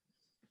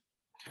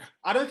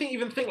 I don't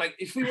think like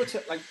if we were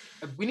to like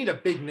we need a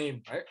big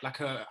name, right? Like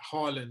a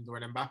Haaland or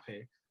an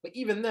Mbappe. But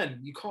even then,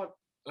 you can't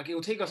like it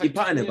will take us like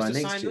 10 years to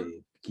sign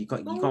them. You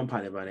can't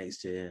pattern it by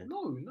next year. Yeah.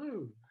 No,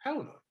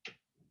 hell no.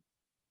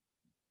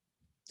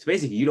 So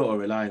basically, you lot are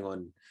relying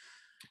on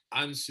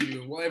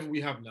Ansu and whatever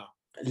we have now.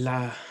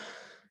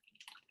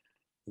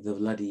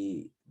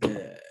 The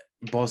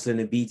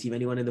Barcelona B team.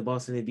 Anyone in the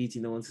Barcelona B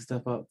team that wants to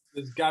step up?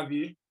 There's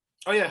Gavi.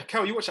 Oh yeah,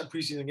 Kel, you watched that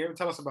preseason game.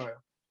 Tell us about it.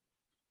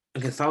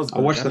 I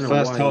watched the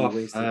first half,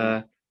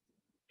 and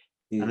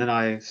then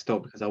I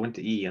stopped because I went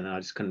to eat, and then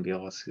I just couldn't be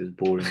asked. It was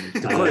boring.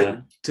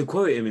 To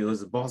quote him, it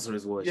was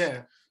Barcelona's worst.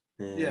 Yeah.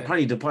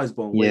 Apparently, Depay's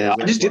born. Yeah,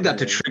 I just did that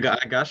to trigger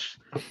Agaash.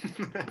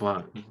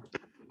 But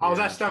I was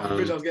at Stamford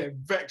Bridge. I was getting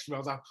vexed. I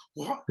was like,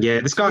 what?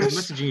 Yeah, this guy's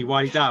messaging you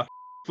while he's at a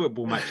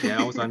football match.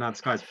 Yeah, I was like, nah,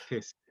 this guy's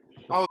pissed.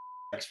 I was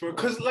vexed, bro,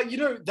 because like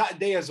that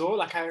day as well.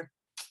 Like I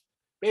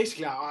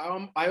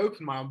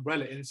opened my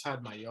umbrella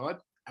inside my yard,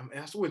 and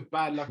that's always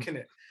bad luck in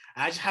it.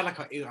 And I just had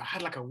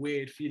like a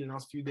weird feeling the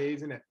last few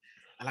days in it,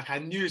 and like I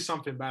knew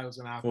something bad was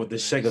gonna happen. Or the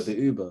shag of the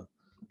Uber.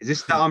 Is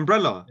this that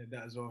umbrella? Yeah,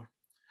 that as well.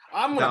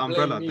 I'm gonna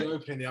blame me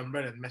opening the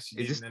umbrella and Messi.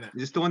 Is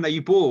this the one that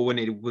you bought when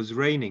it was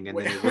raining and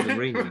then it wasn't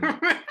raining?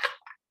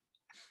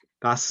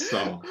 That's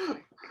so.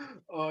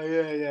 Oh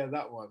yeah,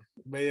 that one.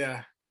 But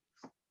yeah,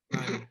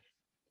 man,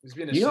 it's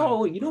been a you know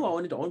what I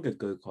wanted to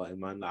go karting,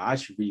 man. Like, I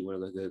actually really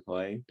want to go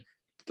karting.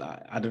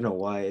 Like, I don't know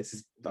why. It's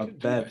just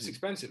it's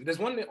expensive. There's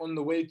one on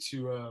the way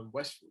to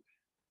Westfield.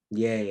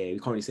 Yeah, we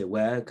can't really say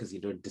where because you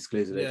don't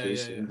disclose the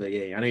location. But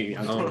yeah, I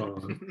know.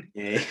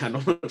 I'm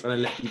not trying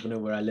to let people know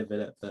where I live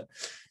in it. But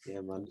yeah,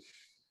 man.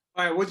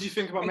 All right, what do you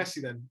think about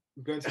Messi then?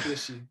 We're going to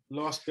PSG.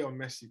 Last bit on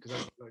Messi because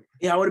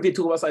I want to be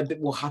talking about something a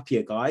bit more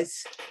happier,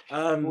 guys. You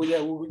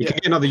can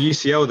get another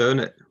UCL though,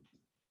 innit?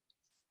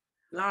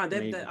 Nah, I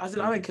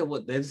don't care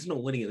what they're just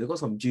not winning it. They've got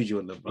some juju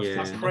on them.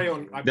 Yeah.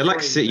 They're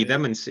like City.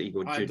 Them and City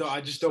got juju.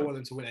 I just don't want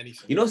them to win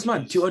anything. You know what's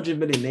mad? 200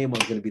 million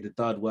Neymar's going to be the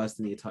third worst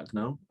in the attack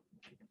now.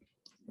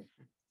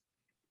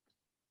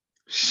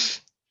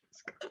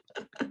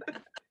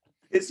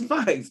 It's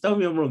facts. Tell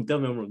me I'm wrong.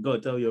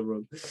 God, tell me I'm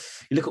wrong.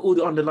 You look at all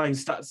the underlying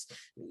stats.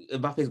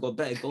 Mbappe's got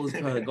better goals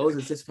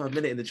and assists per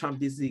minute in the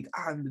Champions League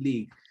and the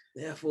league.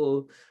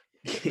 Therefore,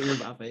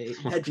 Mbappe,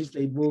 Pedri's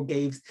played more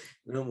games.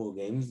 No more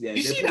games. Yeah,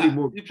 you see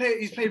that?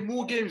 He's played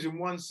more games in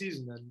one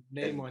season than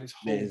Neymar in his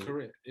whole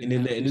career. You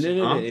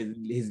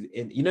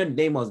know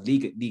Neymar's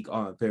league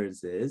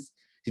appearances.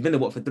 He's been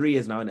there for 3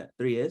 years now, isn't it?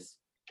 3 years.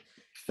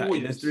 4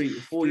 years.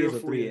 4 years or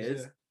 3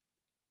 years.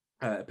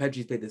 Yeah.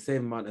 Pedri's played the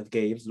same amount of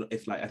games,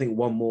 if like I think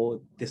one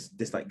more this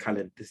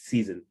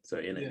season.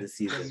 Sorry, this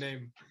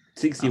season.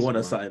 61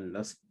 or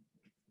something.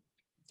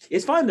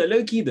 It's fine though,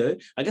 low key though.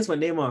 I guess when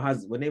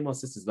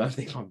Neymar's sister's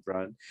birthday comes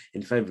around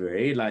in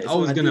February, like I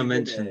was gonna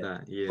mention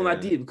that. Yeah, well, I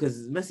did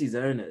because Messi's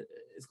there, innit?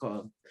 It's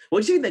got.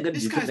 What do you think they're gonna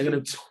do? This guy's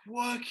been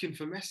twerking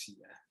for Messi,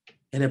 yeah.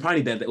 And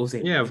apparently they're all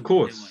saying, yeah, of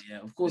course.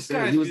 Yeah, of course.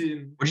 What do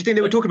you think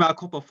they were talking about? A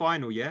Copa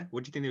final, yeah.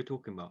 What do you think they were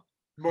talking about?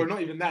 Bro,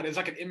 not even that. There's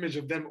like an image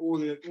of them, all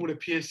the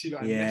PSG,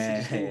 like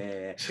Messi.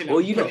 Yeah.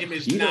 Well,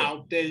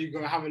 now. There you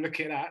go. Have a look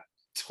at that.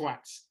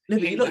 Twats. No,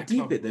 but you look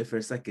deep it though for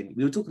a second.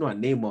 We were talking about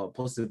Neymar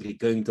possibly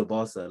going to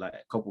Barca like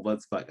a couple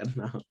months back, and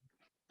now.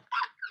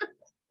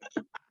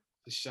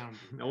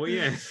 Oh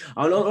yeah.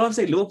 I'm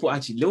saying Liverpool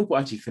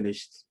actually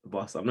finished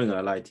Barca. I'm not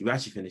gonna lie to you. We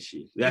actually finished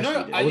you.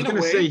 I was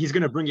gonna say he's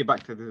gonna bring it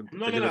back to the.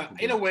 No.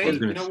 In a way,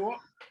 you know what?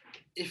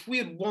 If we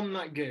had won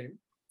that game,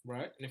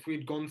 right, and if we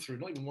had gone through,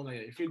 not even won that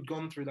game, if we had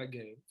gone through that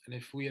game, and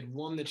if we had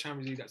won the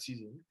Champions League that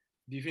season,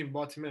 do you think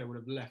Bartomeu would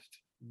have left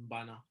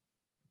by now?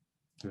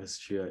 That's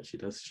true, actually.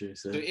 That's true.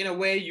 So in a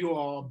way, you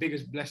are our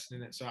biggest blessing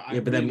in it. So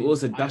but then we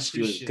also dashed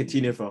you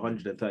Coutinho for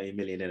 130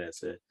 million in it.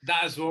 So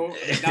that as well.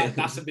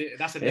 That's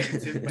a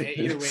negative. But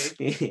either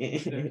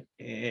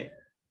way,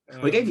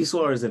 we gave you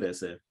Suarez in it.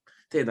 So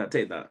take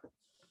that.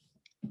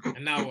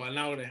 And now what?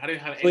 I don't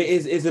have. Wait,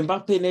 is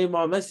Mbappe,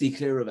 Neymar, Messi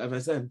clear of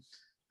MSN?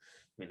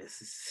 I mean, we'll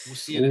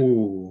see.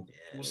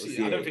 We'll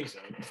see. I don't think so.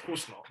 Of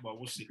course not, but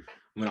we'll see.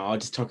 I'll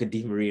just chuck a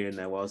Di Maria in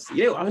there whilst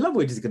I love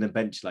we're just gonna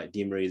bench like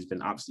Di Maria has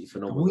been absolutely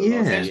phenomenal. Oh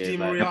yeah, bench Di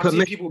Maria.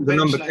 Put people the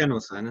number 10 or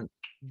something.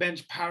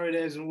 Bench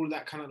Paredes and all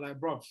that kind of like,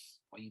 bruv.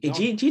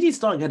 GD's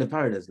starting ahead of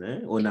Paredes,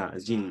 no? Or not?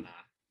 Is GD?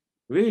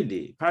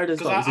 Really? Paredes?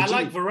 Because I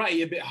like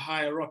Verratti a bit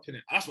higher up in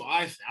it. That's what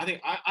I think. I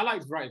think I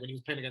liked Verratti when he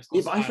was playing against.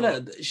 Yeah, but I feel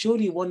like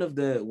surely one of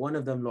them,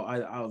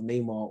 like, out of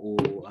Neymar or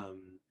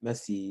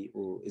Messi,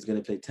 or is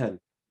gonna play 10.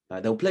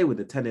 Like they'll play with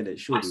the 10 in it,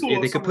 surely. Yeah,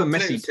 they could put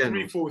Messi 10.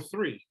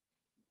 3-4-3.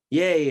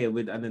 Yeah,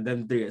 and then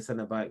them three at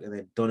centre back, and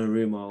then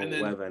Donnarumma or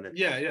whatever. And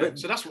then, But,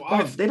 so that's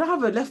what they don't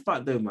have a left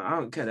back though, man. I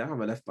don't care. They don't have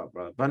a left back,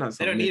 bro. They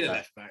don't need a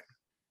left back.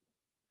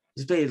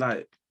 Just play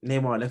like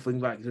Neymar left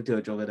wing back. He'll do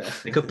a job of that.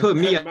 They could put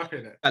me at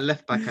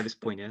left back at this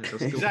point, yeah.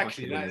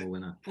 Exactly.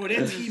 Bro,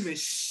 their team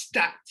is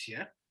stacked,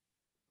 yeah.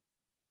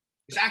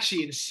 It's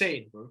actually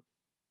insane, bro.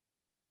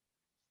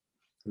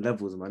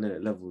 Levels, man. Isn't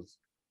it? Levels.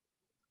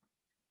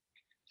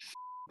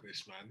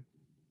 This man.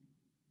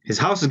 His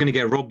house is going to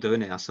get robbed, though,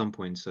 isn't it, at some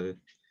point? So.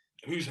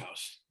 Whose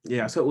house?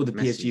 Yeah, I saw all the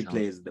PSG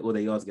players, all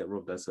their yards get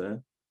robbed. That's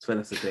the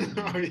thing.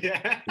 Oh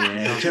yeah.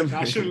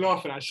 I shouldn't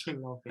laugh at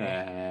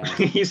that.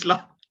 He's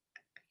laughing.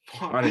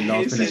 I didn't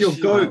laugh. This is your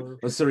goat.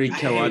 Oh, sorry,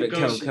 Kel. I don't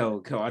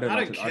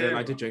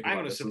like to joke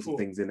about those sorts of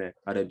things, innit?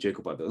 I don't joke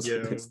about those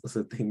sorts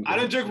of things. I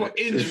don't joke about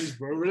injuries,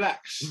 bro.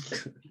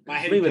 Relax.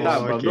 Maybe that,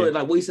 bro. Okay.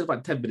 Like what you said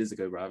about 10 minutes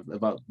ago, bro,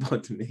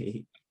 about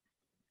me.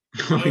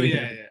 Oh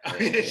yeah.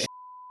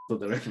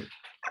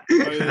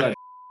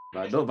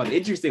 No, but the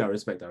interesting, I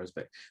respect.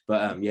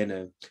 But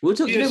we'll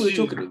talk. We're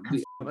talking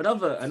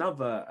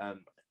another.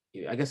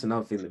 I guess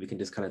another thing that we can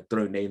just kind of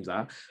throw names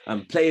at.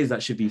 Players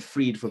that should be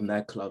freed from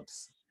their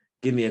clubs.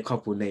 Give me a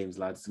couple names,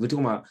 lads. We're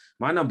talking about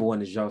my number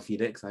one is João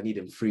Felix. I need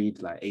him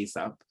freed like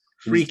ASAP.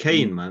 Free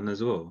Kane, man,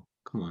 as well.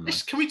 Come on. Man.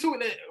 Can we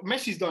talk?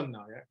 Messi's done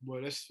now, yeah.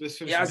 Well, let's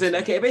finish. Yeah, I said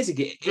okay.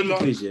 Basically, Good in luck.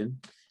 conclusion,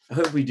 I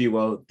hope we do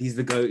well. He's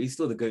the GOAT. He's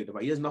still the GOAT.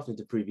 But he has nothing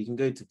to prove. He can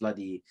go to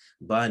bloody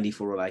Burnley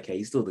for all I care.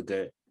 He's still the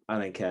GOAT. I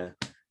don't care.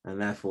 And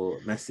therefore,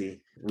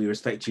 Messi, we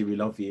respect you. We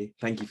love you.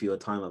 Thank you for your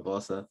time at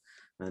Barca.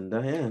 And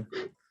yeah,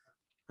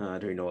 I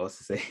don't know what else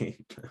to say.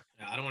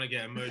 Yeah, I don't want to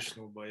get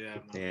emotional, but yeah.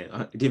 Man.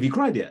 Yeah. Have you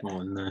cried yet?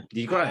 Oh no. Did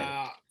you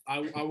cry? I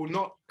will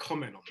not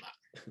comment on that.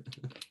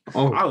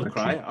 I would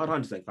cry. I'd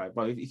 100% cry.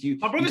 But if you,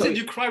 my brother said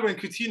you cried when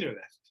Coutinho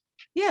left.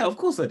 Yeah, of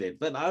course I did,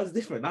 but I was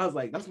different. I was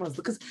like, that's my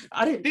because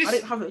I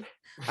didn't have a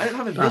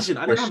vision.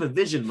 I didn't have a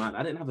vision, man.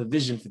 I didn't have a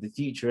vision for the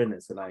future in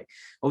it. So like,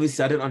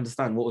 obviously, I didn't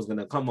understand what was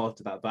gonna come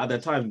after that. But at the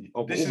time,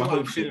 all my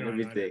hopes and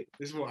everything.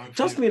 This is what I'm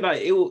trust me,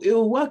 like it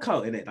will work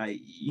out in it. Like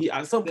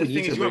at some point,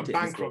 you went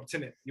bankrupt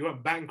in it. You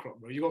went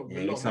bankrupt, bro. You got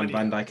a lot of money.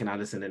 Van Dijk and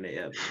Alisson in it.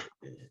 Yeah.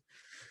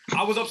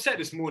 I was upset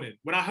this morning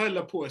when I heard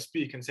Laporta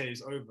speak and say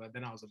it's over.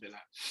 Then I was a bit like,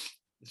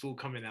 it's all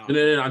coming out.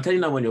 No. I'm telling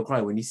you now, when you're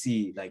crying, when you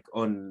see like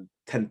on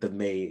 10th of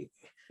May.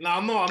 No,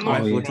 I'm not.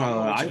 Eiffel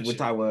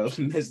Tower,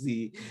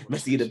 Messi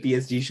in the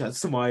PSG shirt,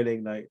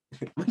 smiling. Like,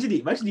 imagine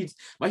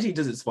he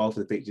doesn't smile for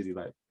the pictures. He's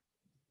like,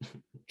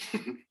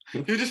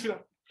 he'll just be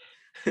like.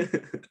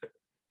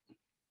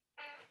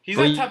 He's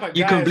that type of guy.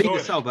 You can bleed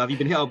this out, but have you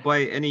been hit up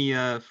by any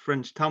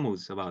French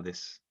Tamils about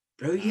this?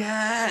 Oh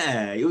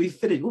yeah, you're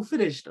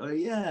finished. Oh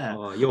yeah.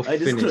 Oh, you're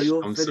finished.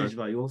 You're finished,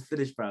 bro. You're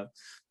finished, bro.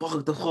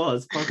 Park the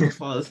horse.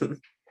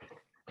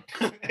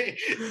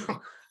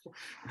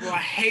 Well, I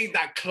hate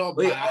that club.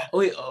 Wait,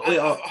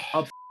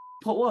 our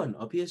pot one,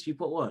 our PSG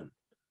pot one.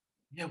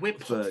 Yeah, we're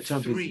pot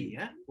 3,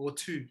 yeah, or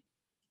 2.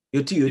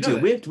 You're 2. You're 2.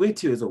 We're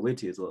 2 as well. We're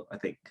 2 as well. I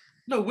think.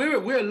 No,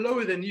 we're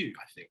lower than you.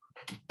 I think.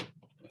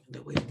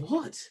 No, wait,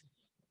 what?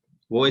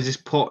 What is this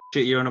pot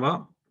shit you're on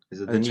about? Is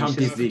it the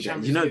Champions League? Do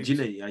you know?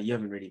 You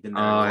haven't really been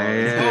there. Oh,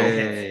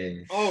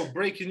 yeah. Oh,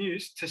 breaking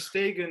news! Ter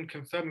Stegen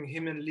confirming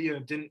him and Leo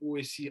didn't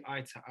always see eye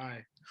to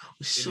eye.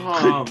 Shut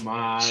up,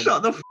 man.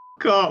 Shut the f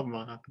up,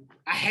 man.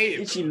 I hate it.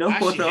 Literally no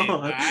one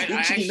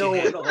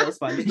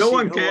else. No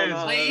one cares.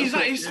 Like,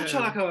 he's such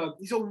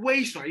a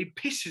waste, right? He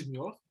pisses me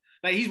off.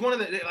 Like he's one of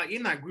the like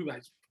in that group.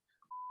 Like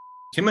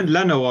him and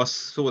Leno are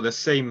sort of the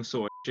same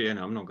sort of shit. And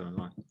I'm not gonna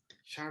lie.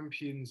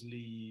 Champions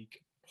League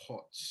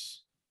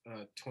pots.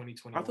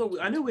 2020.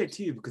 I know we're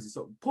 2 because it's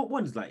pot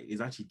 1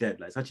 is actually dead.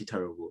 Like it's actually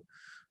terrible.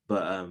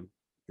 But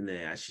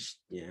yeah.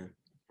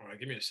 All right,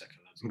 give me a second,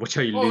 lads. Watch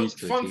how you lose.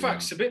 Fun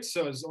fact: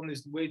 Sabitzer is on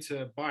his way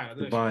to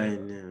Bayern.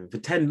 Bayern, for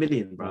 10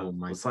 million, bro. Oh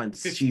my! Signed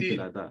stupid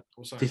like that.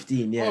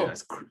 15, yeah.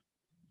 That's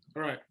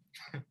all right.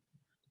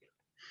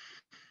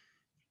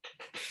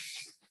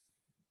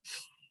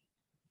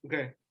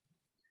 Okay.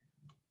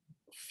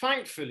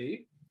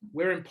 Thankfully,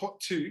 we're in pot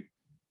 2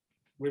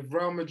 with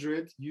Real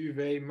Madrid,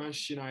 Juve,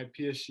 Manchester United,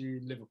 PSG,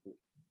 Liverpool.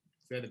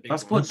 They're the big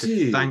That's pot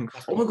 2.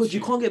 Oh my God, you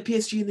can't get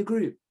PSG in the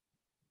group.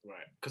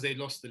 Right, because they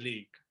lost the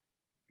league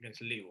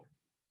against Lille.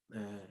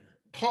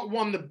 Pot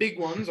 1, the big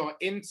ones are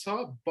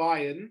Inter,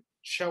 Bayern,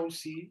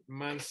 Chelsea,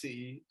 Man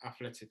City,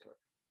 Atletico.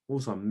 All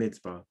some mids,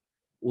 bro.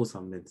 All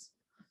some mids.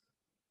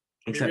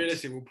 I mean,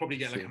 realistically, we'll probably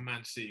get like a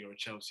Man City or a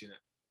Chelsea in it.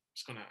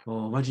 It's gonna happen.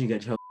 Oh, imagine you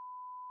get Chelsea.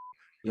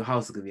 Your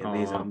house is gonna be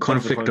amazing.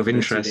 Conflict of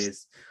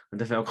interest. I'm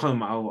definitely. I'll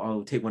come.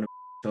 I'll take one of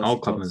Chelsea. I'll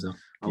come as well.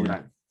 I'll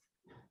like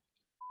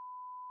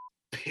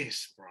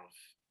piss, bro.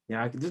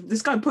 Yeah,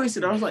 this guy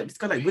posted. I was like, this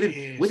guy like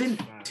within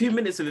 2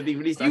 minutes of it being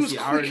released. He was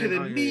quicker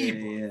than me,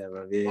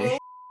 bro. Yeah.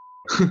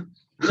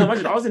 No,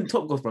 imagine I was in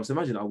Top Golf, bro. So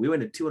imagine we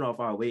went a 2.5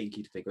 hour waiting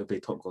queue to go play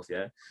Top Golf,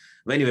 yeah.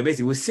 But anyway,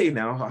 basically, we're sitting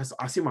there.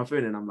 I see my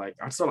phone and I'm like,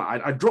 I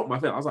dropped my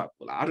phone. I was like,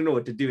 well, I don't know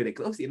what to do with it.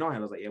 Because obviously, I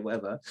was like, yeah,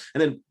 whatever.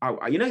 And then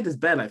there's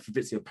bare like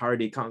Fabrizio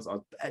parody accounts. I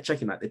was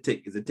checking like the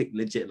tick. Is the tick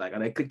legit? Like,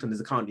 and I clicked on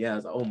his account. Yeah, I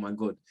was like, oh my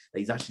God, that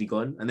he's actually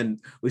gone. And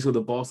then we saw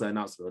the Barca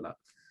announcement. Like,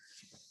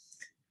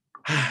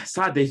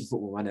 sad day for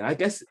football, man. I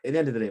guess at the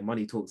end of the day,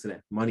 money talks,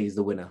 innit? Money is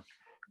the winner.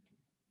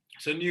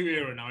 It's a new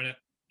era now, innit?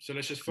 So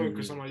let's just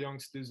focus on our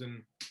youngsters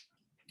and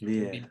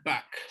be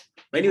back.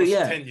 But anyway,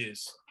 10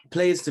 years.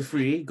 Players to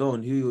free. Go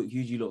on. Who do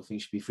you lot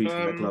think should be free from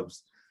their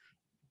clubs?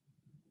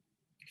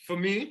 For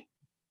me,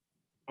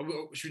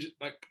 should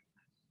we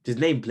just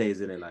name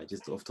players in it, like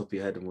just off the top of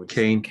your head, and we'll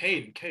Kane.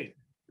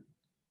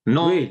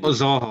 No, really?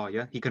 Zaha,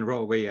 yeah, he can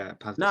roll away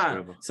past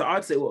forever. So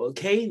I'd say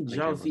Kane,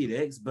 João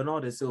Felix,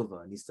 Bernardo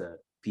Silva needs to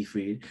be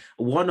freed.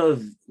 One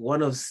of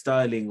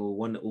Sterling or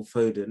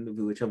Foden,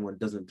 whichever one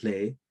doesn't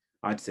play,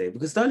 I'd say,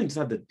 because Sterling just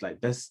had the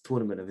best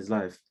tournament of his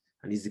life,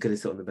 and he's gonna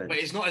sit on the bench. But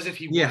it's not as if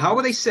he. Yeah, how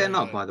are they setting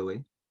up, by the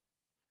way?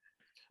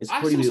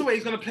 I saw somewhere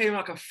he's gonna play him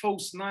like a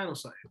false 9 or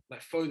something,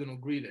 like Foden or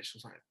Grealish or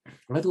something.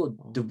 I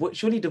thought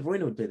surely De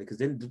Bruyne would play it, because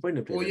then De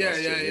Bruyne played. Oh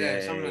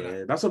yeah, something like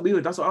that.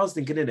 That's what I was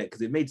thinking in it,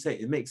 because it makes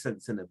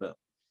sense in it, but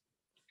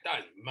that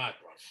is mad,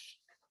 bro.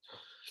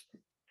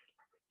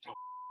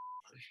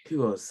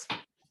 Who else?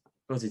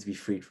 Who else needs to be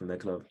freed from their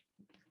club?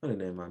 I don't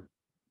know, man.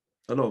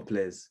 A lot of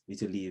players need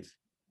to leave.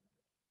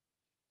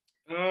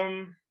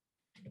 Mane.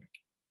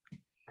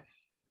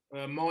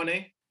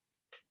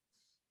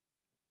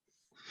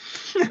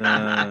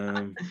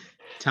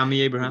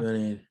 Tammy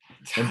Abraham.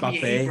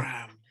 Tammy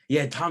Abraham.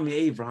 Yeah, Tammy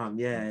Abraham.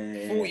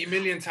 Yeah. 40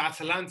 million to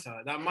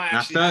Atalanta. That might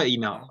That's actually 30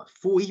 now.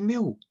 40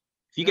 mil.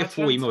 If you get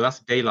 40 mil, that's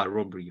daylight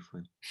robbery for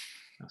him.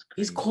 That's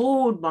crazy. He's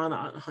cold, man.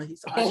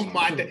 Oh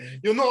my God.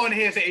 You're not on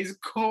here saying he's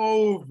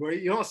cold, bro.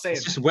 You're not saying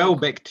it's just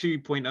Welbeck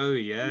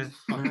 2.0, yeah.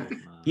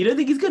 You don't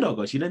think he's good,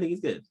 Agaash? You don't think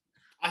he's good?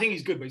 I think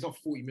he's good, but he's not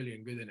 40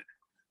 million good, isn't it?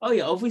 Oh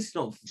yeah,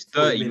 obviously not. He's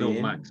 30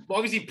 mil max. But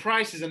obviously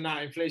prices and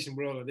that inflation,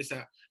 bro.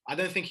 I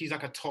don't think he's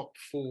like a top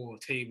 4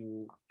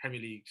 table Premier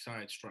League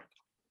side striker.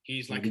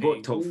 He's like he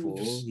got top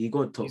Wolves. 4. He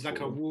got top 4. He's like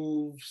a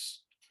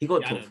Wolves. He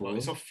got top 4.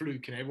 It's a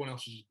fluke, and everyone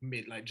else was just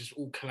mid, like just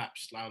all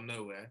collapsed out of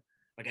nowhere.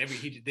 Like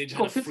they just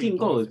got 15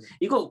 goals.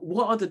 You got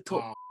what are the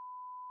top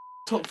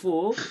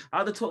 4?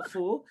 Out of the top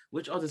 4,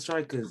 which other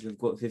strikers have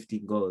got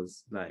 15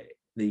 goals? Like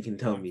that you can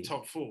tell me.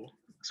 Top 4. I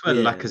swear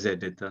Lacazette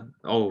did that.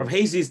 Oh,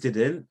 Jesus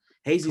didn't.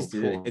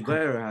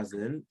 Aguero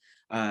hasn't.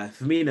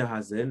 Firmino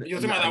hasn't.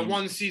 You're talking about that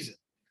one season.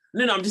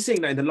 No, I'm just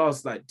saying that in the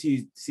last like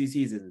two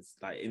seasons,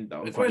 like in the.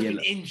 Aguero's been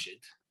injured.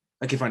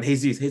 Okay, fine.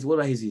 Jesus. What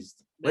about Jesus?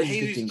 Where's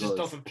his 15 goals?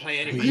 Doesn't play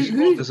anyway.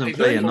 He doesn't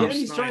play enough. The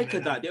only striker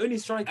that.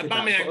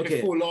 Aubameyang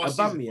before last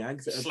season.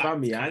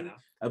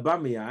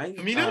 Aubameyang.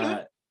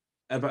 Firmino.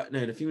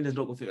 No, the Firmino's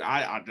not good.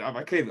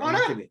 I'm kidding.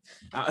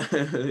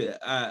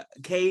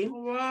 Kane.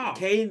 Oh, wow.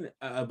 Kane.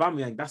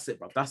 Aubameyang. That's it,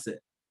 bro. That's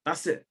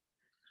it.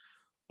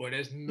 Boy,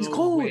 there's no. He's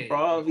cold, way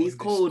bro. He's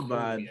cold,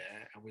 man. Yeah,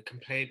 and we're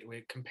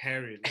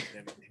comparing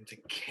him to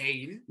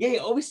Kane. Yeah,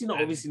 obviously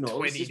not. It's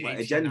just my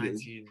agenda.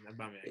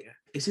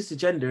 It's just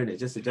agenda, isn't it?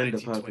 Just agenda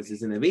purpose,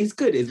 isn't it? But he's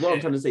good. Is what I'm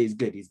trying to say. He's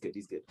good. He's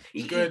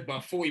good,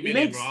 but 40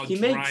 million, bro. I'll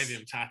drive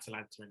him to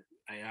Atalanta.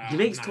 He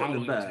makes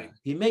Tottenham better.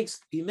 He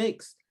makes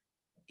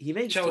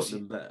Chelsea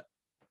Tottenham better.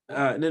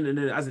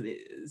 No. As in,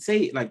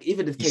 say like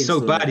even if he's Kane's so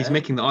bad, there, he's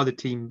making the other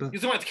team better.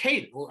 You're talking about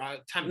Kane or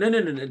Tammy?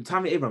 No.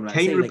 Tammy Abraham. Like,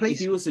 Kane if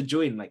he was to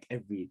join like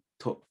every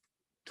top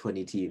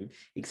 20 team,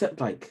 except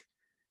like,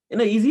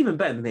 he's even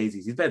better than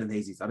Jesus. He's better than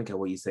Jesus. I don't care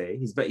what you say.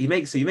 He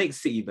makes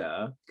City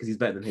better because he's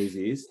better than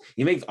Jesus.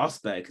 He makes us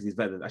better because he's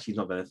better than. Actually, he's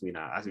not better for me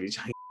now. Actually,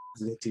 trying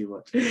too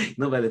much. He's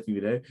not better for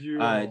you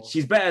though.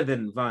 She's better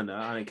than Werner.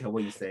 I don't care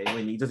what you say. I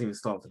mean, he doesn't even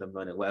start for them,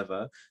 Werner.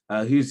 Whatever.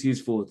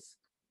 Who's fourth?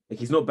 Like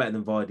he's not better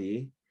than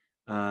Vardy.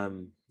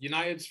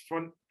 United's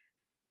front.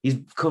 He's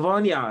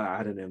Cavani.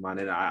 I don't know, man.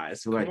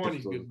 It's very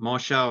difficult.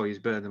 Martial, he's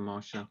better than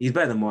Martial. He's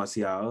better than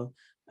Martial.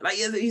 Like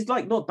he's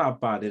like not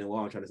that bad in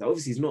what I'm trying to say.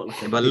 Obviously, he's not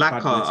like. But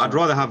Laka, I'd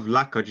rather have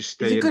Laka just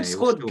stay. He's a good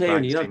squad player.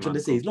 You know what I'm trying to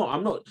say. He's not.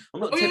 I'm not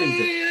telling him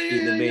to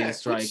be the main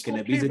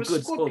striker. He's a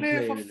good squad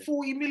player for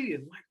 40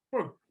 million. Like,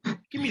 bro,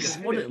 give me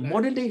that.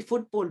 Modern day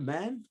football,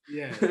 man.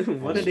 Yeah.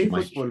 Modern day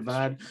football,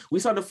 man.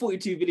 We signed a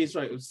 42 million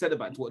strike. Said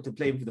about to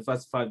play him for the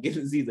first 5 games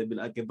of the season. Be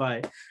like,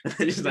 goodbye.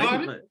 Just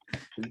like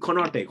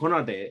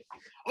Konate.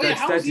 Oh yeah,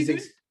 how is he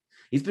doing?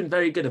 He's been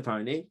very good,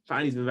 apparently.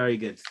 He's been very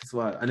good as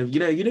well. And you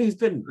know who's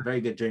been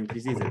very good during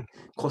preseason?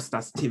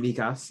 Costas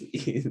Tsimikas.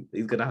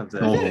 He's gonna have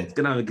he's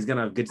gonna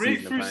have a good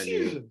season,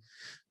 apparently.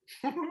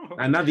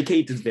 And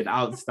Navigator's been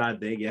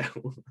outstanding, yeah.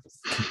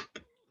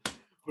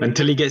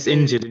 Until he gets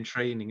injured in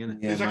training,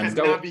 innit? Yeah, there's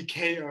like a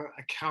Navigator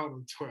account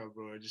on Twitter,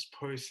 bro, just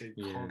posting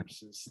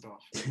comps and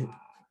stuff.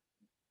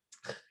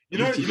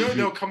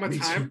 There'll come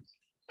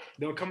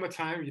a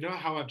time. You know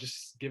how I've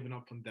just given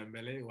up on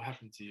Dembele? What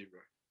happened to you, bro?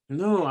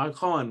 No, I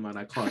can't, man.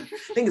 I can't.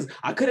 Thing is,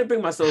 I couldn't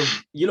bring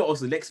myself.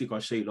 Also next week I'll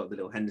show you the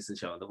little Henderson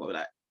show and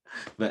what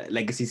but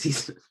legacy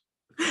season.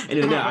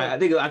 Anyway, I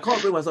think I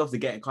can't bring myself to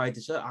get a Kai to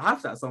shirt. I have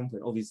to at some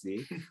point,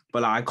 obviously,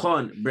 but like, I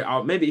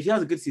can't. Maybe if he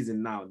has a good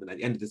season now, then at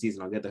the end of the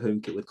season I'll get the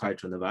home kit with Kai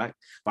on the back.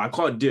 But I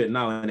can't do it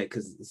now, innit?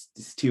 Because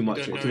it's too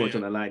much. Too much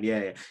on the line.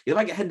 Yeah. If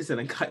I get Henderson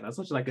and Kai, that's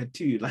such like a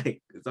 2.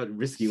 Like it's not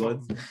risky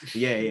ones.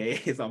 Yeah.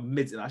 It's a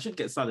mid. I should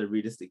get Salah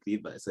realistically,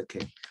 but it's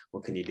okay.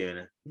 What can you do?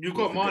 Innit? You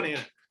got money.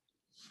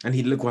 And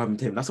he look what happened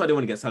to him. That's why I didn't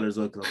want to get Salah as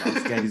well, because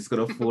I'm scared he's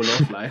gonna fall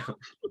off. Like,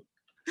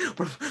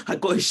 I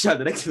got his shot.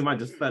 The next thing, man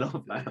just fell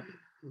off. Like,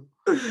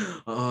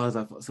 I was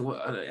like, so what?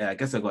 I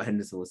guess I got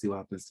Henderson. We'll see what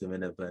happens to him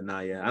in it. But now,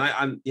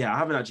 I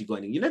haven't actually got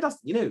any. That's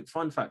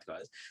fun fact,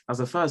 guys. That's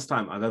the first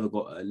time I've ever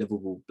got a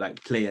Liverpool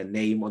like player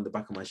name on the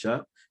back of my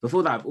shirt.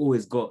 Before that, I've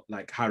always got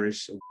like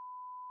Harish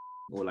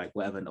or like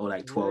whatever, or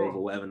like 12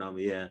 or whatever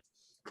number. Yeah,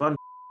 fun.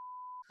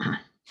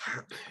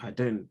 I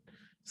don't.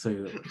 So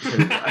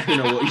I don't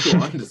know what you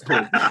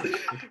understand.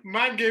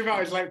 Man gave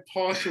out his like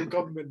partial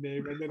government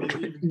name and then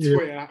he even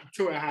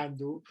Twitter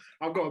handle.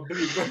 I've got to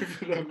bleep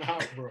both of them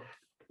out, bro.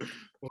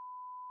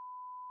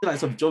 Like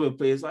some jobber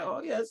players, like,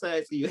 oh yeah, so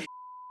I see you.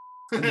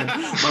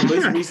 My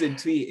most recent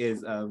tweet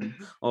is,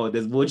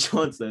 there's more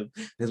chance of.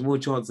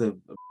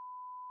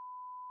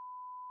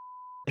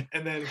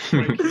 And then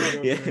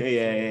yeah.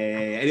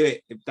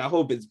 Anyway, if that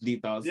whole bit's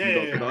bleeped out,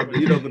 you're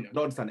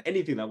not understand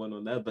anything that went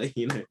on there, but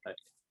like.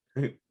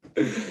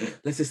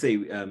 Let's just say,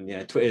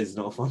 Twitter is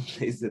not a fun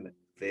place, isn't it?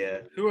 Yeah.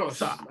 Who else?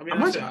 So,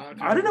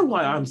 I don't know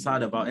why I'm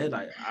sad about it.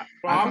 Like,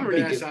 I'm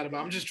really sad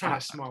about it. I'm just trying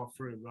to smile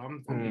through, bro.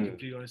 I'm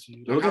completely honest with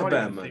you. It'll get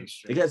better, man.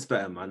 It gets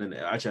better, man, isn't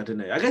it? Actually, I don't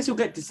know. I guess you'll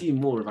get to see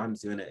more of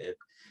Ansu, innit?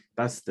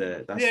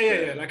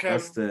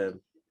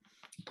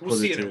 We'll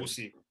see it. We'll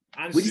see.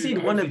 We just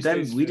need one of them.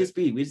 We just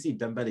need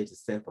Dembele to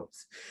step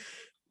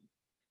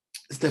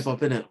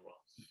up in it.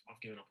 I've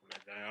given up on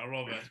that guy. I'd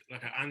rather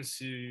like an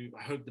Ansu.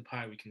 I hope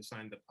we can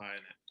sign Depay in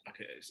it. Like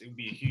it would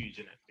be huge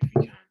in it if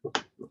we can.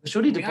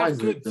 Surely Depay is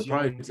the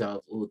priority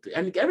of all three.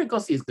 And Eric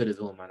Garcia is good as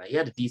well, man. He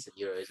had a decent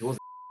Euros. It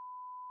wasn't.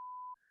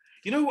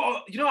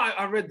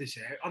 I read this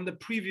here. On the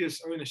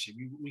previous ownership,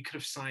 we could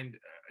have signed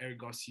Eric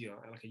Garcia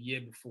like a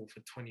year before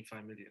for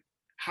 25 million.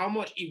 How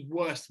much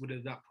worse would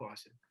have that put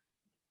us in?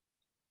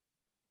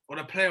 On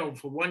a player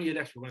for 1 year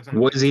left, we're going to sign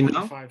what is he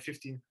 25, now?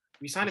 15.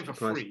 We signed him for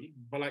free,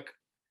 but like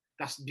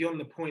that's beyond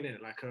the point,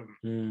 innit? Like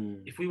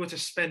if we were to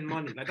spend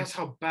money, like that's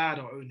how bad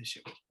our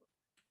ownership was.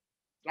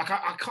 Like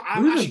I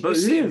can't.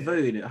 Who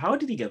voted? How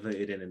did he get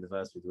voted in the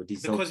first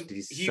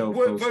place? He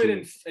voted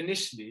in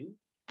initially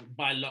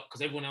by luck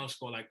because everyone else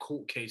got like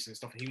court case and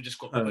stuff, and he just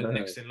got put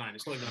next in line.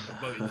 It's not even like a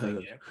voting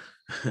thing, yeah.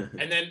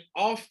 And then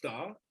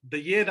after the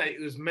year that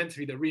it was meant to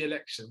be the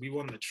re-election, we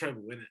won the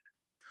treble, innit?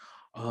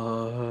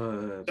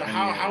 So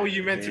how are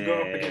you meant to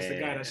go up against a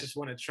guy that's just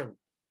won a treble?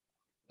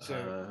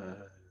 So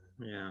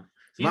yeah.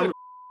 How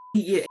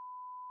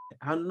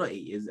many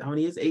years? 8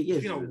 years?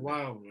 It's been a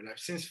while, bro. Like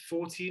since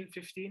 14,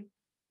 15?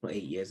 Not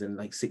 8 years, and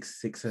like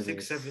 6,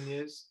 7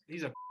 years.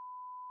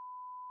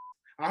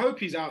 I hope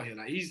he's out here.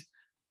 Like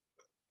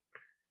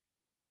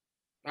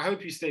I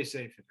hope he stays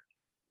safe.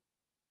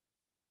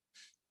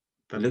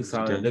 Looks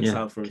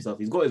out for himself.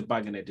 He's got his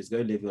bag in it. Just go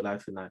live your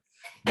life in like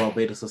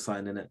Barbados or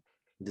something in it.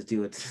 Just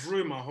do it. It's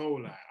ruined my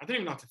whole life. I don't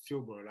even know how to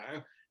feel, bro.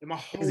 Like in my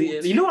whole.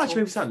 You know what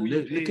actually makes me sad?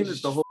 Looking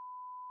at the whole.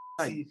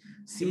 Like,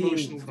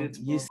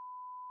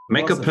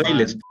 make a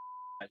playlist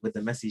like, with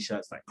the Messi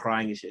shirts, like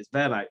crying and shit. It's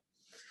bare like.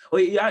 Oh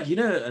yeah, you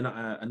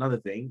know another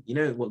thing. You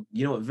know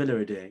what Villa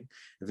are doing?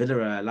 Villa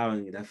are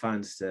allowing their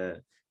fans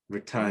to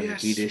return the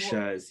Grealish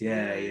shirts.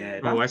 Yeah.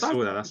 I saw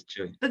that. That's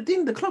true.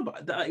 The club,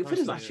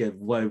 Villa's actually a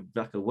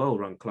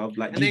well-run club.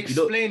 Like, and they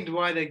explained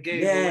why they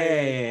gave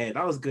away. Yeah,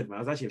 that was good, man.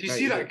 I was actually. Do you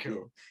see that,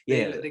 Kel?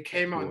 Yeah, they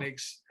came out and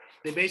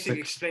they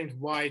basically explained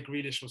why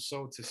Grealish was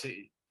sold to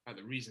City, like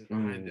the reasons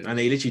behind it. And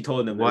they literally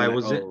told them why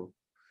was it.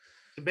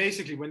 So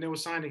basically, when they were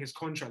signing his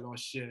contract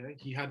last year,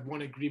 he had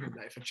one agreement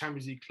that if a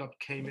Champions League club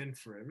came in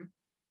for him,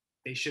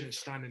 they shouldn't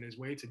stand in his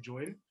way to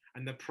join,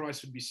 and the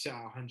price would be set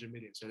at 100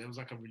 million. So there was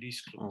like a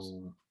release clause.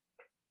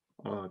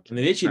 And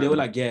they were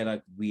like,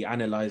 we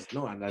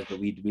but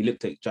we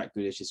looked at Jack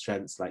Grealish's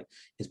strengths, like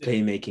his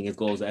playmaking, his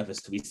goals, whatever.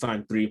 So we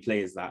signed 3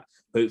 players that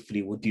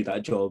hopefully will do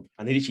that job.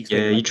 And they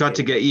literally you tried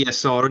to get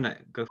ESR in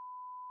it. Go.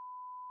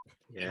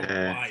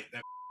 That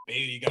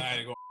baby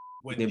guy.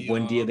 They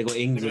got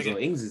Ings as well.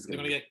 Ings is they're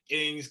gonna get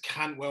Ings.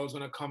 Cantwell's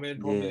gonna come in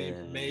probably,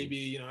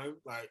 maybe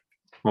like.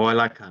 Oh, I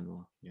like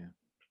Cantwell. Yeah.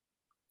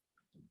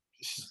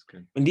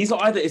 And these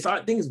are either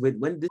things with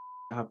when this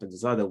happens,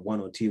 it's either one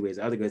or two ways.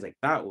 It either goes like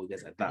that or it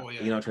goes like that.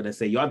 You know what I'm trying to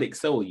say? You either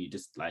excel or you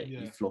just like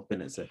you flop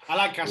in it. So I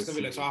like Aston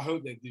Villa, so I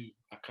hope they do.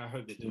 Like I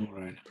hope they do all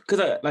right.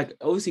 Because like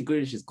obviously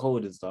Grealish is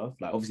cold and stuff.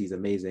 Like obviously he's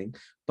amazing,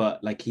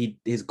 but like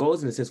his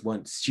goals and assists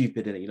weren't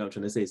stupid in it. You know what I'm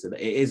trying to say? So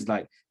it is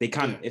like they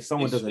can if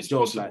someone does a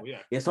job possible,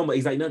 someone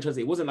he's like, you know what I'm trying to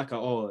say? It wasn't like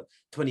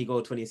 20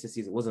 goal, 20 assists.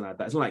 It wasn't like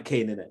that. It's not like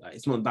Kane in it. Like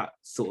it's not that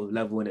sort of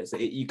level in it. So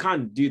you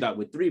can do that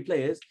with 3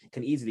 players.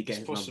 Can easily get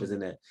his numbers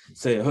in it.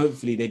 So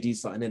hopefully they do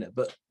something in it.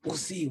 But we'll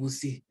see.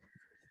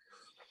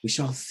 We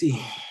shall see.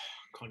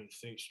 Can't even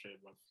think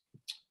straight, man.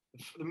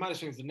 The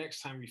maddest thing is the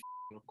next time we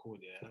record,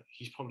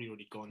 he's probably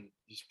already gone.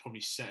 He's probably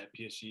set at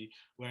PSG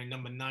wearing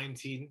number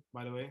 19,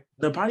 by the way.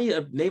 No, apparently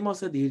Neymar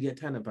said that he'd get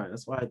 10 apparently.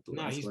 That's why I thought.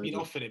 No, he's been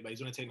offered it, but he's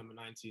going to take number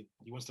 19.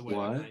 He wants to wear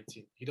number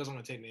 19. He doesn't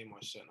want to take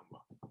Neymar's shirt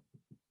number.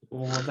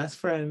 Oh, best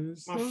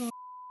friends. Man,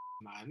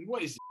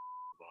 what is this,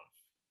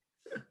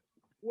 bro?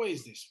 What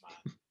is this,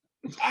 man?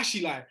 It's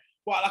actually like,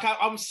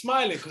 I'm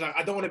smiling because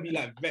I don't want to be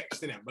like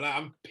vexed in it, but like,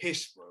 I'm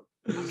pissed, bro.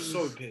 I'm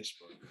so pissed,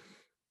 bro.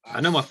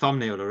 I know my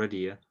thumbnail already,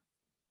 yeah.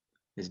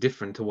 It's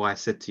different to what I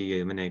said to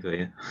you a minute ago,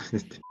 yeah.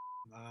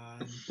 Man.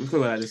 Let's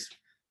go about this.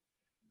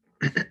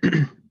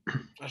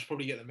 I should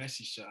probably get the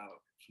Messi shirt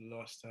out for the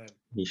last time.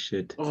 You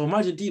should. Oh,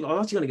 imagine deep. I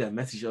was actually going to get a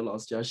Messi shirt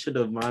last year. I should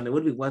have, man. It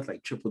would be worth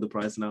like triple the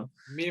price now.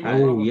 Me and my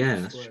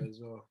brother as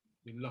well.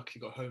 We lucky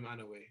got home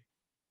and away.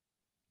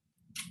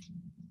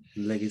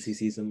 Legacy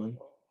season, man.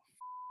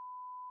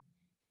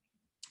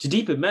 To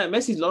deepen,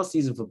 Messi's last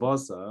season for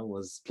Barca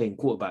was playing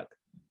quarterback.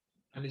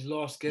 And his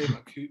last game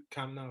at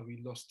Camp Nou,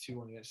 we lost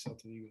 2-1 against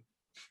Celta Vigo.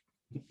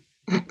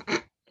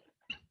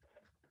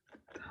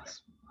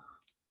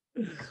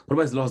 What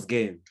about his last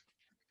game?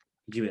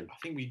 Did you win? I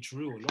think we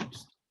drew or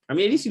lost. I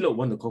mean, at least you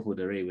won the Copa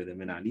del Rey with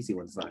him, and at least he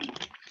won something.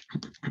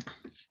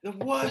 The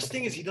worst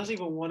thing is he doesn't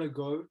even want to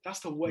go. That's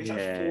the worst. He's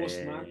like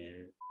forced,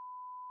 man.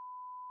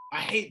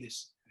 I hate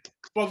this.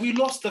 But we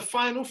lost the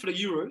final for the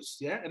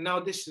Euros, and now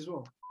this as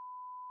well.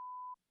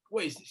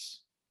 What is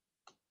this?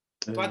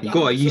 You got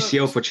a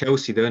UCL for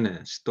Chelsea, don't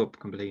it? Stop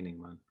complaining,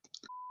 man.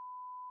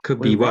 Could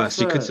be worse.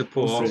 You could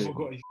support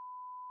Arsenal.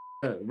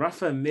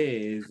 Rafa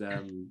Mir is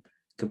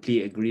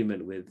complete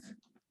agreement with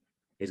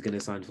is going to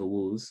sign for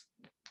Wolves.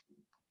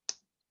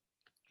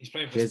 He's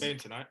playing for Spain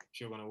tonight.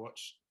 If you're gonna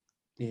watch.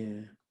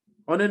 Yeah.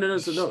 Oh no.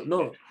 So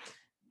no.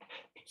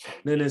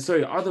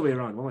 Sorry, other way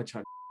around. What am I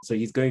trying? So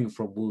he's going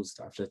from Wolves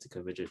to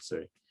Atletico Madrid.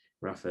 Sorry,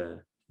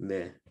 Rafa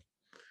there.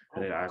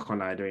 I can't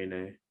lie. I don't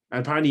know.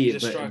 And apparently,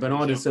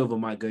 Bernardo Silva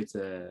might go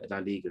to La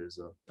Liga as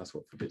well. That's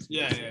what forbids me.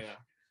 Yeah.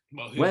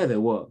 Well, where they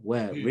what?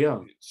 Where who?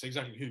 Real? So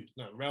exactly who?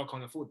 No, Real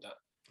can't afford that.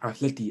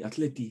 Atleti. I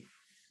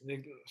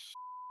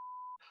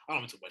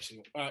don't want to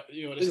talk about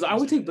it. I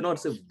would take Bernardo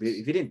Silva.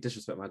 If he didn't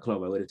disrespect my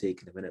club, I would have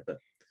taken him in it.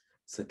 But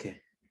it's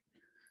okay.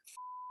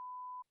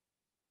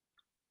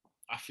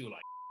 I feel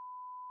like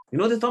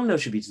the thumbnail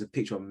should be just a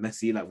picture of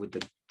Messi, like with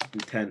the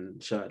 10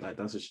 shirt. Like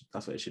that's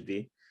what it should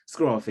be.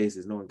 Screw our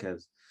faces. No one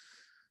cares.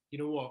 You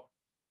know what?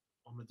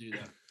 I'm gonna do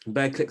that.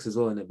 Bare clicks as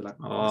well, and it'd be like.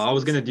 Oh, I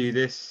was gonna do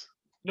this.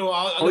 No,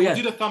 I'll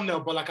do the thumbnail,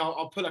 but like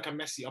I'll put like a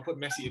Messi. I'll put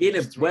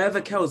Messi. Wherever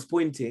Kel's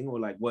pointing, or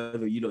like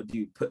whatever you lot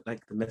do, put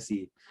like the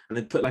Messi, and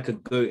then put like a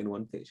goat in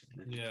one picture.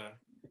 Yeah.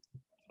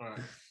 All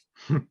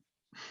right.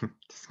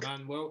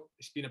 Man, well,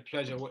 it's been a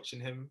pleasure watching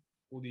him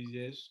all these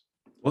years.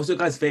 What's your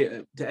guys'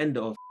 favorite to end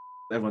off?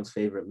 Everyone's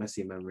favorite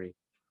Messi memory.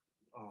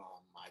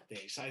 Oh my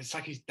days! It's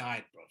like he's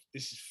died, bro.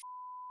 This is.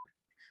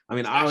 I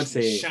mean, I would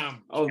say,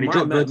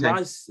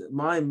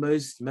 my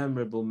most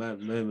memorable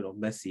moment of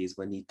Messi is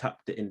when he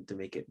tapped it in to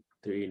make it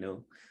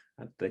 3-0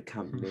 at the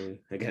Camp Nou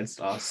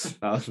against us.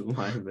 That was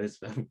my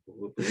most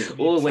memorable.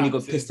 Or when he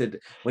got pissed at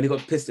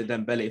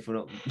Dembele for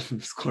not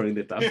scoring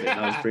the tap in.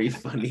 That was pretty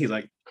funny. He's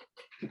like,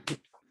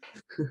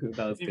 that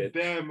was good.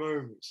 Bare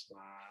moments,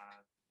 man.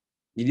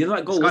 You did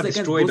that goal? Was it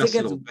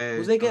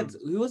against?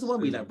 Who was the one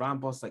we ran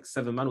past like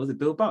 7 man? Was it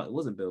Bilbao? It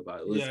wasn't Bilbao.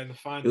 It was, in the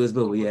final. It was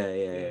Bilbao.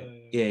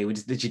 Yeah. We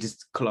just literally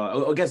just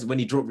I guess when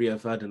he dropped Rio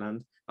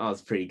Ferdinand, that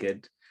was pretty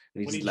good.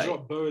 And when he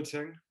dropped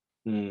Boateng.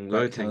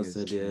 Boateng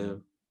said, yeah.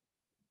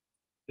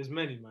 There's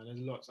many, man. There's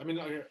lots. I mean,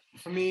 like,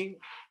 for me,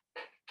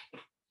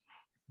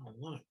 I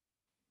don't know.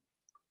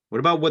 What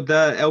about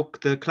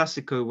the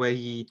Clasico where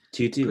he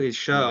put his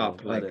shirt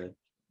up?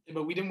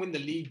 But we didn't win the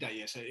league that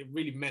year, so it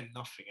really meant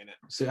nothing, innit?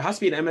 So it has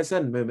to be an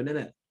MSN moment,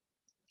 innit?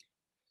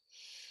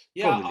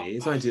 Yeah, probably.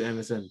 It's going to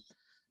MSN.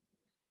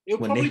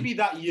 It'll probably be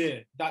that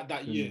year.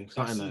 That year.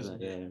 That season. Like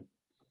that,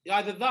 yeah.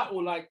 Either that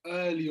or like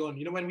early on.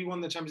 You know when we won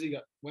the Champions League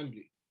at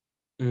Wembley.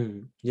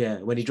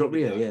 Yeah, when he dropped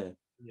Rio. Yeah.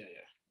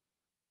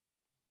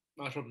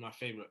 That's probably my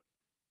favorite.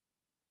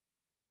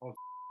 Oh,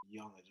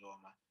 young as well,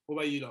 man. What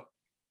about you, lot?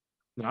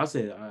 No,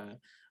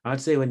 I'd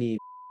say when he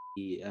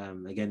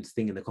against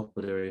Thing in the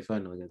Copa del Rey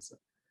final against.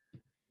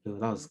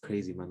 That was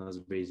crazy, man. That was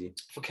crazy.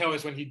 For Kel,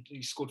 it's when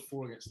he scored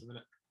 4 against them,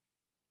 innit?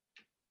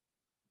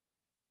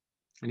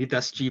 I need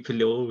that stupid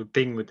little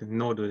thing with the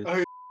nod.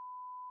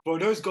 Bro,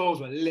 those goals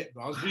were lit,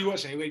 bro. I was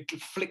rewatching it. He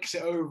flicks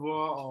it over.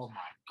 Oh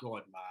my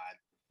god, man.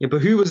 Yeah,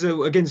 but who was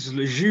against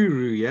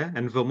Giroud, yeah?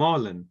 And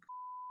Vermaelen?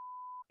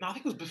 No, I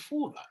think it was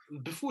before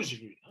that. Before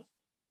Giroud, huh?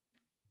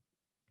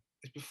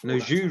 It's before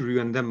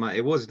Giroud and them,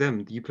 it was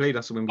them. You played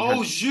us when we had...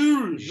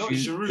 Giroud, not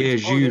Giroud. Yeah,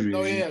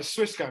 Giroud.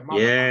 Swiss guy.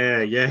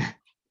 Yeah.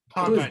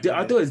 I thought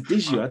it was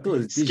Diju.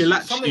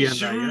 Skilacci and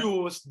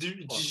Giroud was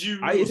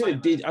Giroud. I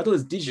thought it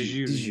was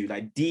Diju.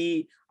 Like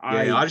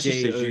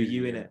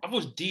D-I-J-O-U in it. I thought it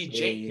was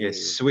DJ. Yeah,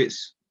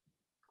 Swiss.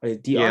 I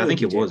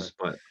think it was,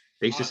 but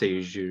they used to say it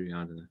was Giroud.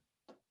 I don't know.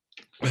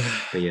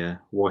 But yeah,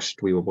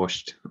 we were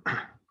washed.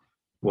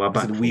 I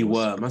said we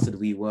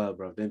were,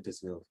 bro. Don't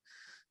piss me off.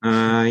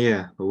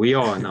 Yeah, but we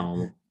are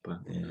now. But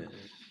yeah.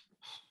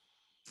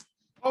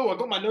 Oh, I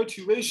got my no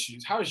two-way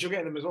shoes. Harish, you're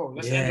getting them as well.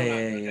 Let's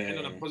end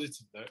on a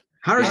positive note.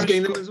 Harish is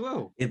getting them as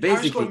well. Yeah,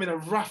 basically, Harish got them in a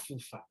raffle,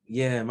 fam.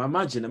 Yeah,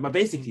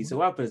 basically, so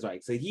what happens,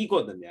 right? So he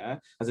got them, yeah.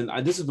 As in,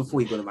 this was before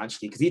he got them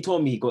actually, because he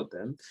told me he got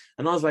them,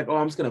 and I was like, oh,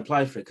 I'm just gonna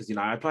apply for it because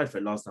I applied for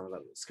it last time. I was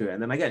like, screw it.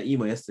 And then I get an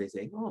email yesterday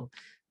saying, oh,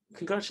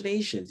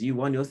 congratulations, you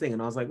won your thing.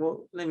 And I was like,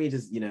 well, let me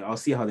just, I'll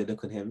see how they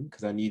look on him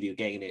because I knew they were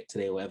getting it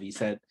today, or whatever you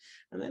said.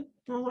 And then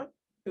I was like,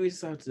 we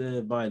just have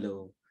to buy a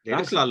little. It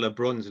looks like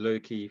LeBron's low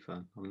key,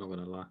 fam. I'm not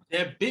gonna lie.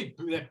 They're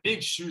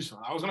big shoes,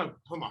 fam. I was gonna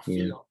put my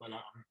feet up, but like,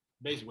 I'm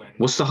basically wearing.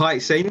 What's the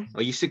height saying?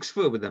 Are you 6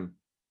 foot with them?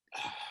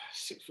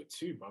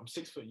 6'2", bro. I'm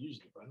 6 foot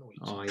usually, but I know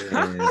what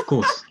you're yeah, of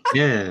course.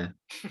 Yeah.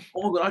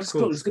 Oh my god, I just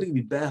clocked. It's gonna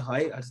be bare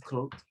height. I just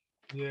clocked.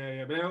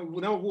 Yeah, but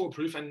they were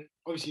waterproof, and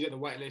obviously you get the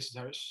white laces,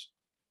 Harish.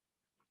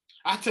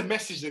 I had to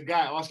message the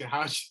guy asking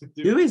how should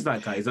do. Who is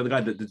that guy? Is that the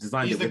guy that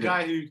designed it? He's the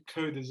guy who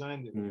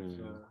co-designed it.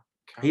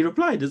 He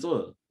replied as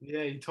well.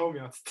 Yeah, he told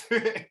me how to do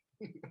it.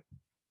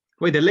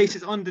 Wait, the lace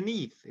is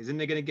underneath. Isn't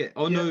it gonna get?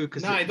 Oh no,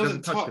 because it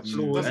doesn't touch the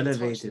floor. It's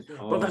elevated.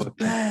 But that's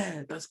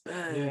bad. That's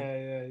bad.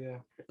 Yeah.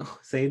 Oh,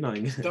 say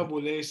nothing. It's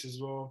double lace as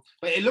well.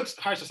 But it looks.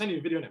 Harish, I'll send you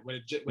a video on it when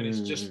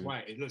it's just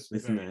white. It looks.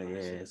 It's nice. Yeah,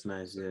 it's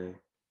nice. Yeah.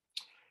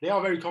 They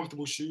are very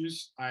comfortable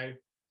shoes. I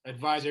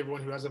advise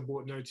everyone who hasn't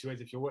bought no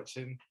two-ways, if you're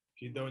watching,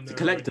 if you don't know.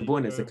 It's a collectible,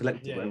 and it's a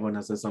collectible. Yeah. Everyone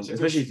has something,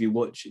 especially if you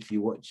watch.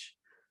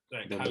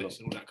 Like Palace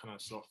and all that kind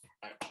of stuff.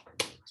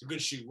 It's a good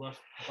shoe, worth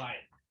buying.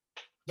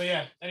 But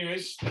yeah,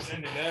 anyways, let's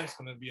end it there. It's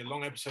gonna be a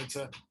long episode.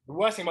 The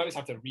worst thing about this, I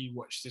have to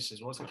rewatch this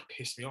as well. It's gonna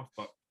piss me off.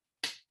 But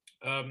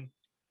on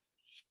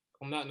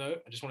that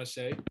note, I just want to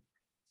say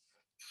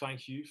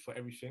thank you for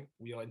everything.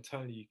 We are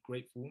eternally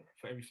grateful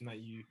for everything that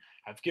you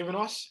have given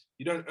us.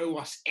 You don't owe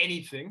us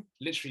anything,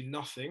 literally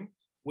nothing.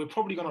 We're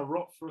probably gonna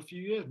rot for a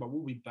few years, but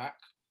we'll be back,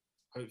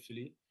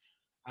 hopefully.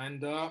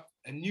 And a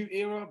new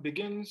era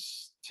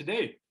begins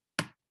today.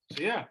 So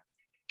yeah,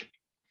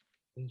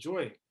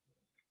 enjoy.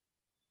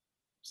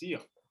 See ya.